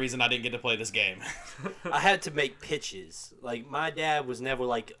second reason I didn't get to play this game. I had to make pitches. Like, my dad was never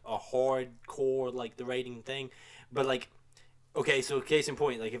like a hardcore like the rating thing, but like, okay, so case in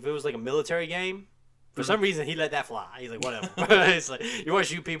point, like if it was like a military game, for some reason he let that fly. He's like, whatever. It's like, you want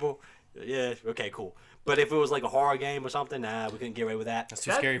to shoot people? Yeah, okay, cool. But if it was like a horror game or something, nah, we couldn't get away with that. That's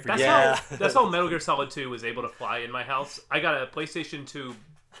too scary for you. That's how Metal Gear Solid 2 was able to fly in my house. I got a PlayStation 2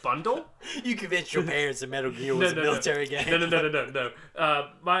 bundle. You convinced your parents that Metal Gear was a military game. No.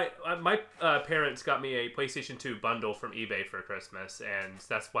 My parents got me a PlayStation 2 bundle from eBay for Christmas, and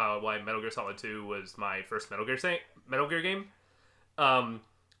that's why Metal Gear Solid 2 was my first Metal Gear game.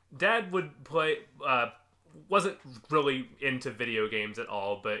 Dad would play... wasn't really into video games at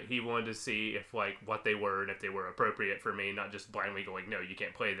all, but he wanted to see if like what they were and if they were appropriate for me, not just blindly going, no, you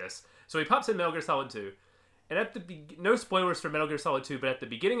can't play this. So he pops in Metal Gear Solid 2, and at no spoilers for Metal Gear Solid 2, but at the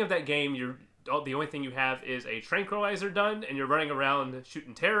beginning of that game, the only thing you have is a tranquilizer gun, and you're running around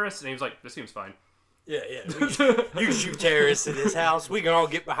shooting terrorists. And he was like, this seems fine. Yeah. You can shoot terrorists in this house. We can all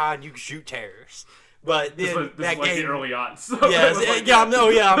get behind. You can shoot terrorists. But then this was that like game, the early aughts. So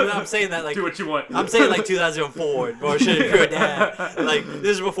I'm saying that like do what you want. I'm saying like 2004, Bullshit if you're a dad. Like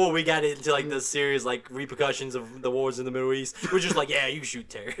this is before we got into like the serious like repercussions of the wars in the Middle East. We're just like, yeah, you can shoot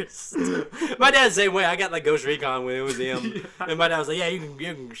terrorists. My dad's the same way. I got like Ghost Recon when it was him, and my dad was like, yeah, you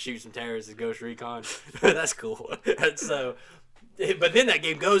can shoot some terrorists in Ghost Recon. That's cool. So, but then that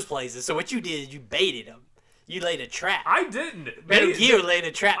game goes places. So what you did is you baited him. You laid a trap. I didn't. Metal Gear laid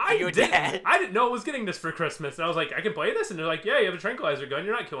a trap for your dad. I didn't know I was getting this for Christmas. And I was like, I can play this? And they're like, yeah, you have a tranquilizer gun.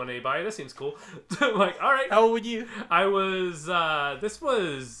 You're not killing anybody. This seems cool. I'm like, all right. How old were you? I was, this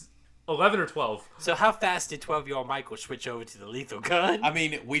was 11 or 12. So how fast did 12-year-old Michael switch over to the lethal gun? I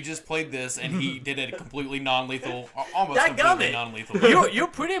mean, we just played this, and he did it completely non-lethal, almost That completely gummit. non-lethal. You're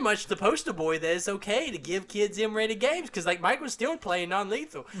pretty much the poster boy that it's okay to give kids M-rated games, because like Mike was still playing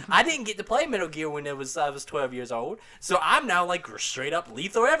non-lethal. I didn't get to play Metal Gear when I was 12 years old, so I'm now like straight up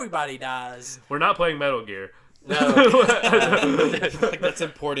lethal. Everybody dies. We're not playing Metal Gear. No, Like, that's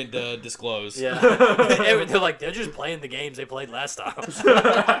important to disclose. yeah. They're like they're just playing the games they played last time.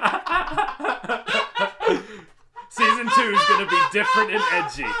 Season 2 is going to be different and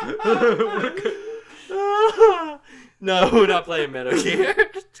edgy. No, we're not playing Metal Gear.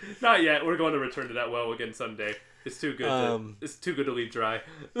 Not yet. We're going to return to that well again someday. It's too good. It's too good to leave dry.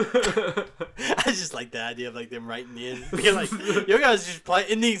 I just like the idea of like them writing in, being like, "You guys just play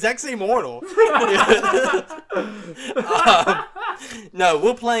in the exact same order." No,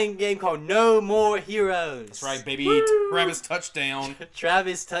 we're playing a game called No More Heroes. That's right, baby. Travis touchdown.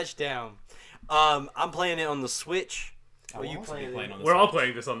 Travis touchdown. I'm playing it on the Switch. Are you playing on the We're all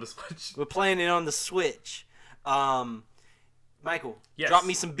playing this on the Switch. We're playing it on the Switch. Michael, Yes. drop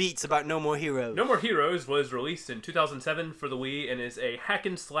me some beats about No More Heroes. No More Heroes was released in 2007 for the Wii and is a hack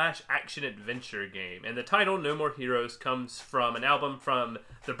and slash action adventure game. And the title No More Heroes comes from an album from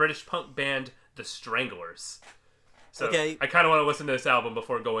the British punk band The Stranglers. So Okay. I kind of want to listen to this album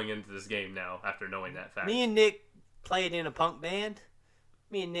before going into this game now after knowing that fact. Me and Nick played in a punk band.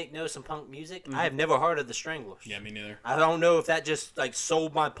 Me and Nick know some punk music. I have never heard of the Stranglers. Yeah, me neither. I don't know if that just like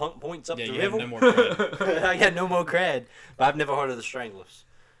sold my punk points up Yeah, the you have river. no more credit. I got no more cred, but I've never heard of the Stranglers.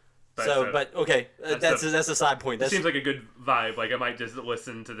 But okay, that's a side point. It That's seems like a good vibe. Like I might just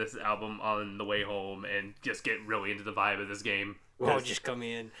listen to this album on the way home and just get really into the vibe of this game. we'll just come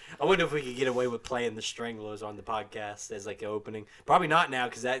in. I wonder if we could get away with playing the Stranglers on the podcast as like an opening. Probably not now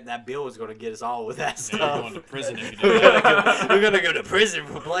because that bill is going to get us all with that You're stuff. going to prison if you do that. We're gonna go to prison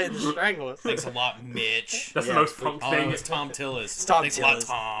for playing the Stranglers. Thanks a lot, Mitch. That's Yeah, the most punk Oh, thing. it's Tom Tillis. It's Tom Thanks Tillis.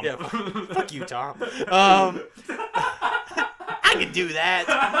 a lot, Tom. Yeah, fuck you, Tom. I can do that.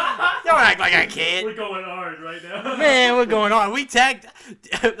 Don't act like I We're can't. going hard right now. Man, we're going on. We tagged.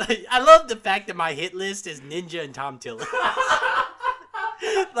 I love the fact that my hit list is Ninja and Tom Tiller.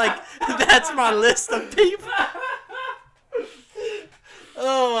 Like, that's my list of people.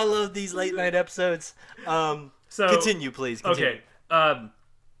 Oh, I love these late night episodes. So Continue, please. Continue. Okay.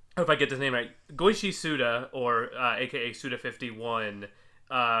 If I get this name right, Goichi Suda, or aka Suda51,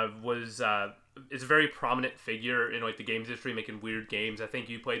 is a very prominent figure in like the games industry, making weird games. I think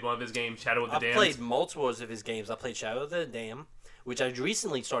you played one of his games, Shadow of the I've Damned. played multiple of his games. I played Shadow of the Dam, which I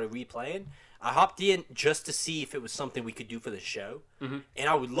recently started replaying. I hopped in just to see if it was something we could do for the show. Mm-hmm. And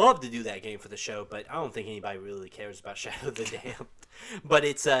I would love to do that game for the show, but I don't think anybody really cares about Shadow of the Dam. But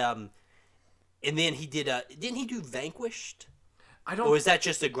it's, and then he did, didn't he do Vanquished? Or is that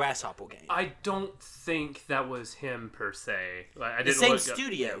just a Grasshopper game? I don't think that was him per se. Like, I The didn't same look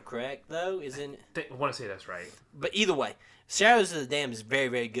studio, correct, though? Isn't I want to say that's right. But either way, Shadows of the Dam is very,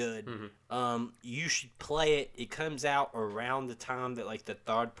 very good. Mm-hmm. You should play it. It comes out around the time that like the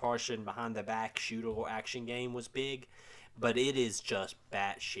third person behind the back shooter or action game was big, but it is just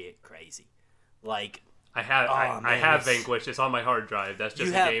batshit crazy. Like I have it's- Vanquish. It's on my hard drive. That's just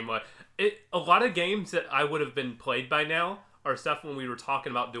You a have- game. A lot of games that I would have been played by now are stuff when we were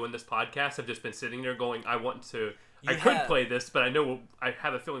talking about doing this podcast. I've just been sitting there going, I want to. I could play this, but I know I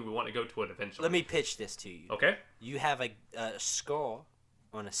have a feeling we want to go to it eventually. Let me pitch this to you. Okay. You have a skull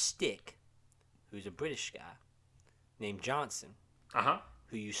on a stick, who's a British guy named Johnson,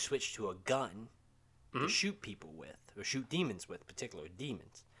 who you switch to a gun to shoot people with, or shoot demons with, particular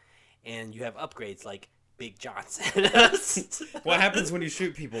demons. And you have upgrades like Big Johnson. What happens when you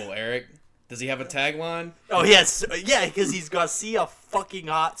shoot people, Eric? Does he have a tagline? Oh, yes. Yeah, because he's Garcia fucking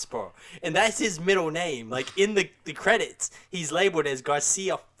Hotspur. And that's his middle name. Like, in the credits, he's labeled as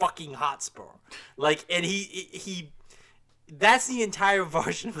Garcia fucking Hotspur. Like, and he that's the entire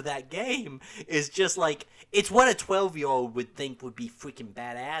version of that game, is just like, it's what a 12-year-old would think would be freaking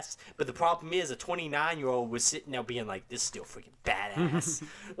badass. But the problem is, a 29-year-old was sitting there being like, this is still freaking badass.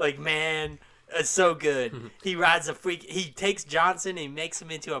 Like, man... It's so good. He rides he takes Johnson and he makes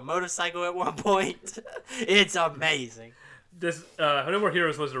him into a motorcycle at one point. It's amazing. This No More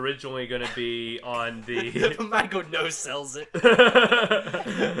Heroes was originally going to be on the... Michael no sells it.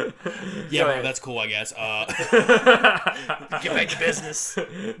 Yeah, bro, that's cool, I guess. Get back to business.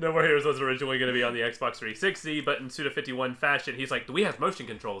 No More Heroes was originally going to be on the Xbox 360, but in Suda51 fashion, he's like, we have motion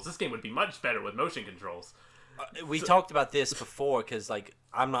controls. This game would be much better with motion controls. We talked about this before, because like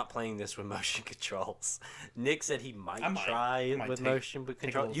I'm not playing this with motion controls. Nick said he might try it with motion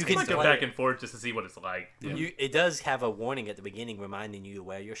controls. You You can can go back and forth just to see what it's like. It does have a warning at the beginning reminding you to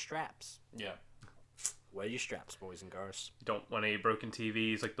wear your straps. Yeah. Wear your straps, boys and girls. Don't want any broken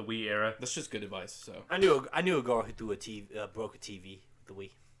TVs like the Wii era. That's just good advice, so. I knew a girl who threw broke a TV with the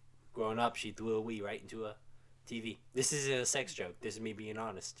Wii. Growing up, she threw a Wii right into a TV. This isn't a sex joke. This is me being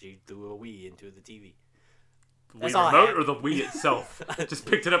honest. She threw a Wii into the TV. The Wii remote or the Wii itself? Just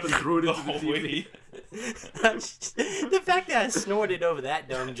picked it up and threw it into the TV. The fact that I snorted over that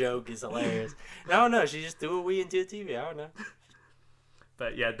dumb joke is hilarious. I don't know. She just threw a Wii into the TV. I don't know.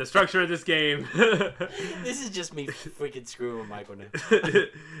 But yeah, the structure of this game This is just me freaking screwing with Michael now.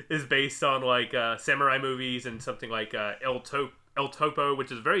 is based on like samurai movies and something like El Topo,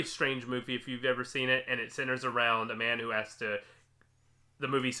 which is a very strange movie if you've ever seen it, and it centers around a man who has to. The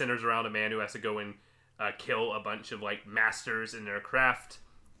movie centers around a man who has to go and kill a bunch of like masters in their craft.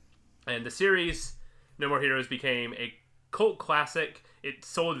 And the series No More Heroes became a cult classic. It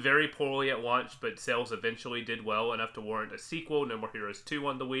sold very poorly at launch, but sales eventually did well enough to warrant a sequel. No More Heroes 2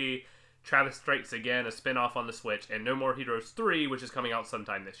 on the Wii, Travis Strikes Again, a spin-off on the Switch, and No More Heroes 3, which is coming out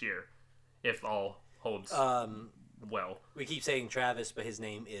sometime this year, if all holds well. We keep saying Travis, but his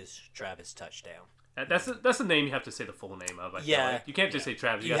name is Travis Touchdown. That's the name you have to say the full name of. I feel like. You can't just say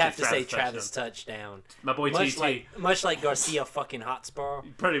Travis. You have to say Travis Touchdown. My boy TT. Much like Garcia fucking Hotspur.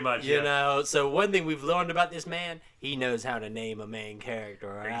 Pretty much, You know, so one thing we've learned about this man, he knows how to name a main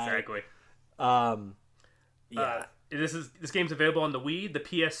character, right? Exactly. Yeah. This game's available on the Wii, the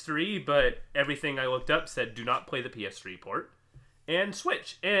PS3, but everything I looked up said do not play the PS3 port. And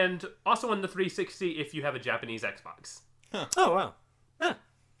Switch. And also on the 360 if you have a Japanese Xbox. Oh, wow. Huh.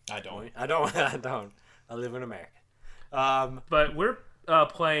 I don't. I don't. I live in America. But we're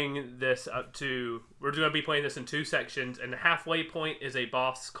playing this we're going to be playing this in 2 sections, and the halfway point is a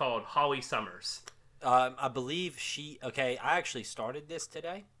boss called Holly Summers. I believe I actually started this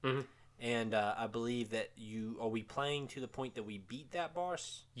today. Mm-hmm. And I believe that are we playing to the point that we beat that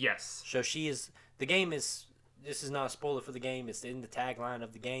boss? Yes. So the game is this is not a spoiler for the game. It's in the tagline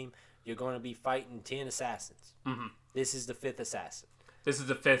of the game. You're going to be fighting 10 assassins. Mm-hmm. This is the 5th assassin. This is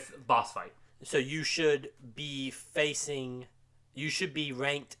the 5th boss fight. So you should be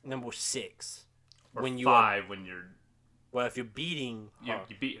ranked number 6 Or when you 5 when you're... Well, if you're beating You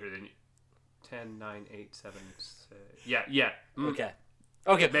beat her, then 10, 9, 8, 7, 6... Yeah.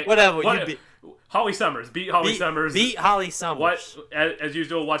 Okay, whatever. You beat Holly Summers. Beat Holly Summers. Beat Holly Summers. As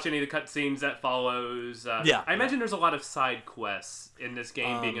usual, watch any of the cutscenes that follows. Yeah. I imagine there's a lot of side quests in this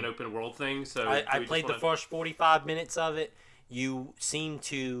game, being an open world thing. So I played the first 45 minutes of it. You seem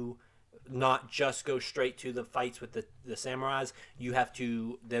to not just go straight to the fights with the samurais. You have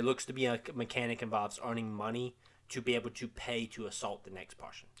to. There looks to be a mechanic involves earning money to be able to pay to assault the next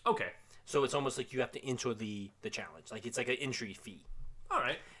person. Okay. So it's almost like you have to enter the challenge. Like it's like an entry fee. All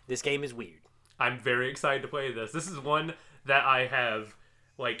right. This game is weird. I'm very excited to play this. This is one that I have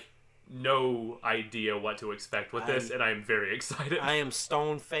no idea what to expect with this, and I'm very excited. I am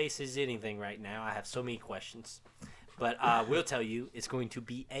stone faced as anything right now. I have so many questions. But I will tell you, it's going to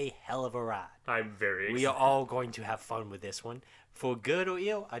be a hell of a ride. I'm very excited. We are all going to have fun with this one. For good or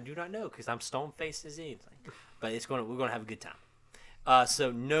ill, I do not know, because I'm stone faced as anything. But we're going to have a good time.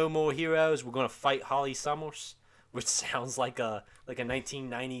 So no more heroes. We're going to fight Holly Summers, which sounds like a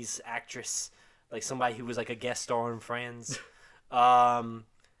 1990s actress, like somebody who was like a guest star in Friends.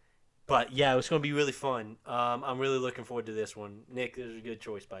 But yeah, it's going to be really fun. I'm really looking forward to this one. Nick, this is a good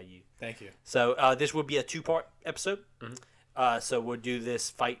choice by you. Thank you. So this will be a 2-part episode. Mm-hmm. So we'll do this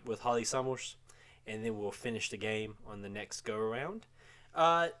fight with Holly Summers, and then we'll finish the game on the next go around.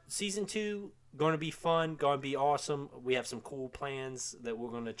 Season 2 going to be fun, going to be awesome. We have some cool plans that we're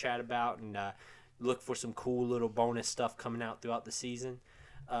going to chat about and look for some cool little bonus stuff coming out throughout the season.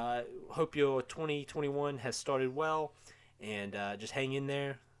 Hope your 2021 has started well, and just hang in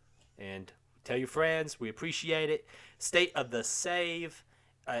there and tell your friends. We appreciate it. State of the Save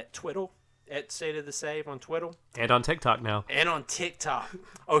at Twitter, at State of the Save on Twitter. And on TikTok now. And on TikTok.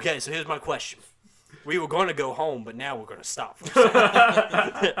 Okay, so here's my question. We were going to go home, but now we're going to stop for a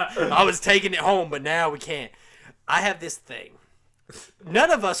second. I was taking it home, but now we can't. I have this thing. None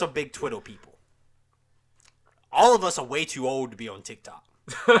of us are big Twitter people. All of us are way too old to be on TikTok.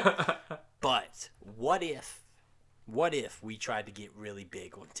 But what if we tried to get really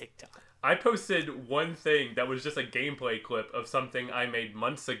big on TikTok? I posted one thing that was just a gameplay clip of something I made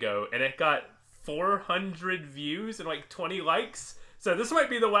months ago, and it got 400 views and 20 likes. So this might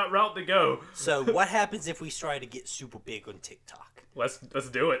be the route to go. So what happens if we try to get super big on TikTok? Let's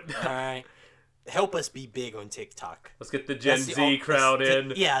do it. All right. Help us be big on TikTok. Let's get the Gen Z crowd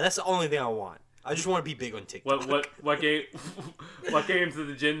in. Yeah, that's the only thing I want. I just want to be big on TikTok. What games is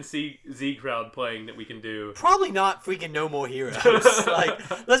the Gen Z crowd playing that we can do? Probably not freaking No More Heroes.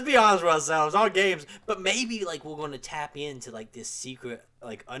 Let's be honest with ourselves. Our games, but maybe we're going to tap into this secret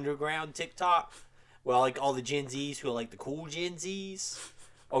underground TikTok. Well, all the Gen Zs who are the cool Gen Zs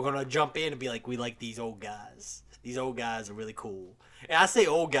are going to jump in and be we like these old guys. These old guys are really cool. And I say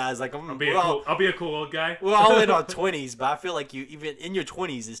old guys I'll be a cool old guy. We're all in our 20s, but I feel like you even in your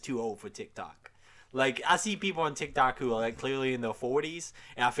 20s is too old for TikTok. I see people on TikTok who are clearly in their 40s,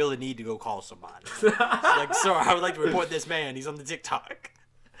 and I feel the need to go call somebody. Sir, I would like to report this man. He's on the TikTok.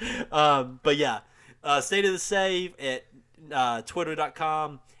 But yeah, State of the Save at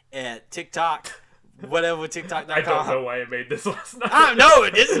twitter.com, at TikTok. Whatever TikTok.com. I don't know why I made this last night. I know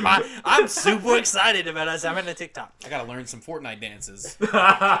this is I'm super excited about us having a TikTok. I gotta learn some Fortnite dances.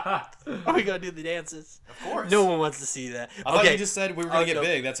 Are we gonna do the dances? Of course. No one wants to see that. I thought you just said we were gonna get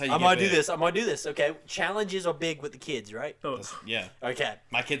big. That's how you I'm get gonna big. do this. I'm gonna do this. Okay. Challenges are big with the kids, right? Yeah. Okay.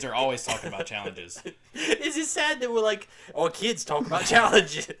 My kids are always talking about challenges. Is it sad that we're our kids talk about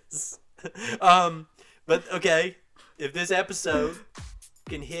challenges? But okay, if this episode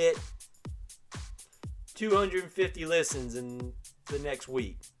can hit 250 listens in the next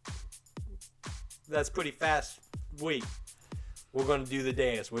week, that's pretty fast week. We're going to do the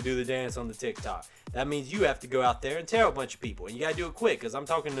dance. We'll do the dance on the TikTok. That means you have to go out there and tell a bunch of people. And you got to do it quick because I'm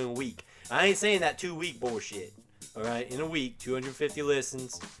talking in a week. I ain't saying that 2-week bullshit. All right? In a week, 250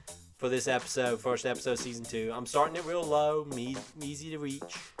 listens for this episode, first episode, season 2. I'm starting it real low, easy to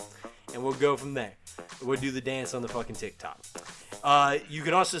reach. And we'll go from there. We'll do the dance on the fucking TikTok. You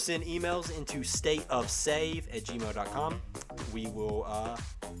can also send emails into stateofsave@gmail.com. We will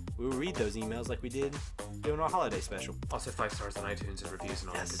read those emails like we did during our holiday special. Also 5 stars on iTunes and reviews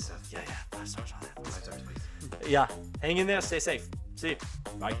and all that good stuff. Yeah, 5 stars on that. 5 stars, please. Yeah, hang in there. Stay safe. See you.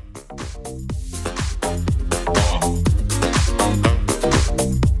 Bye.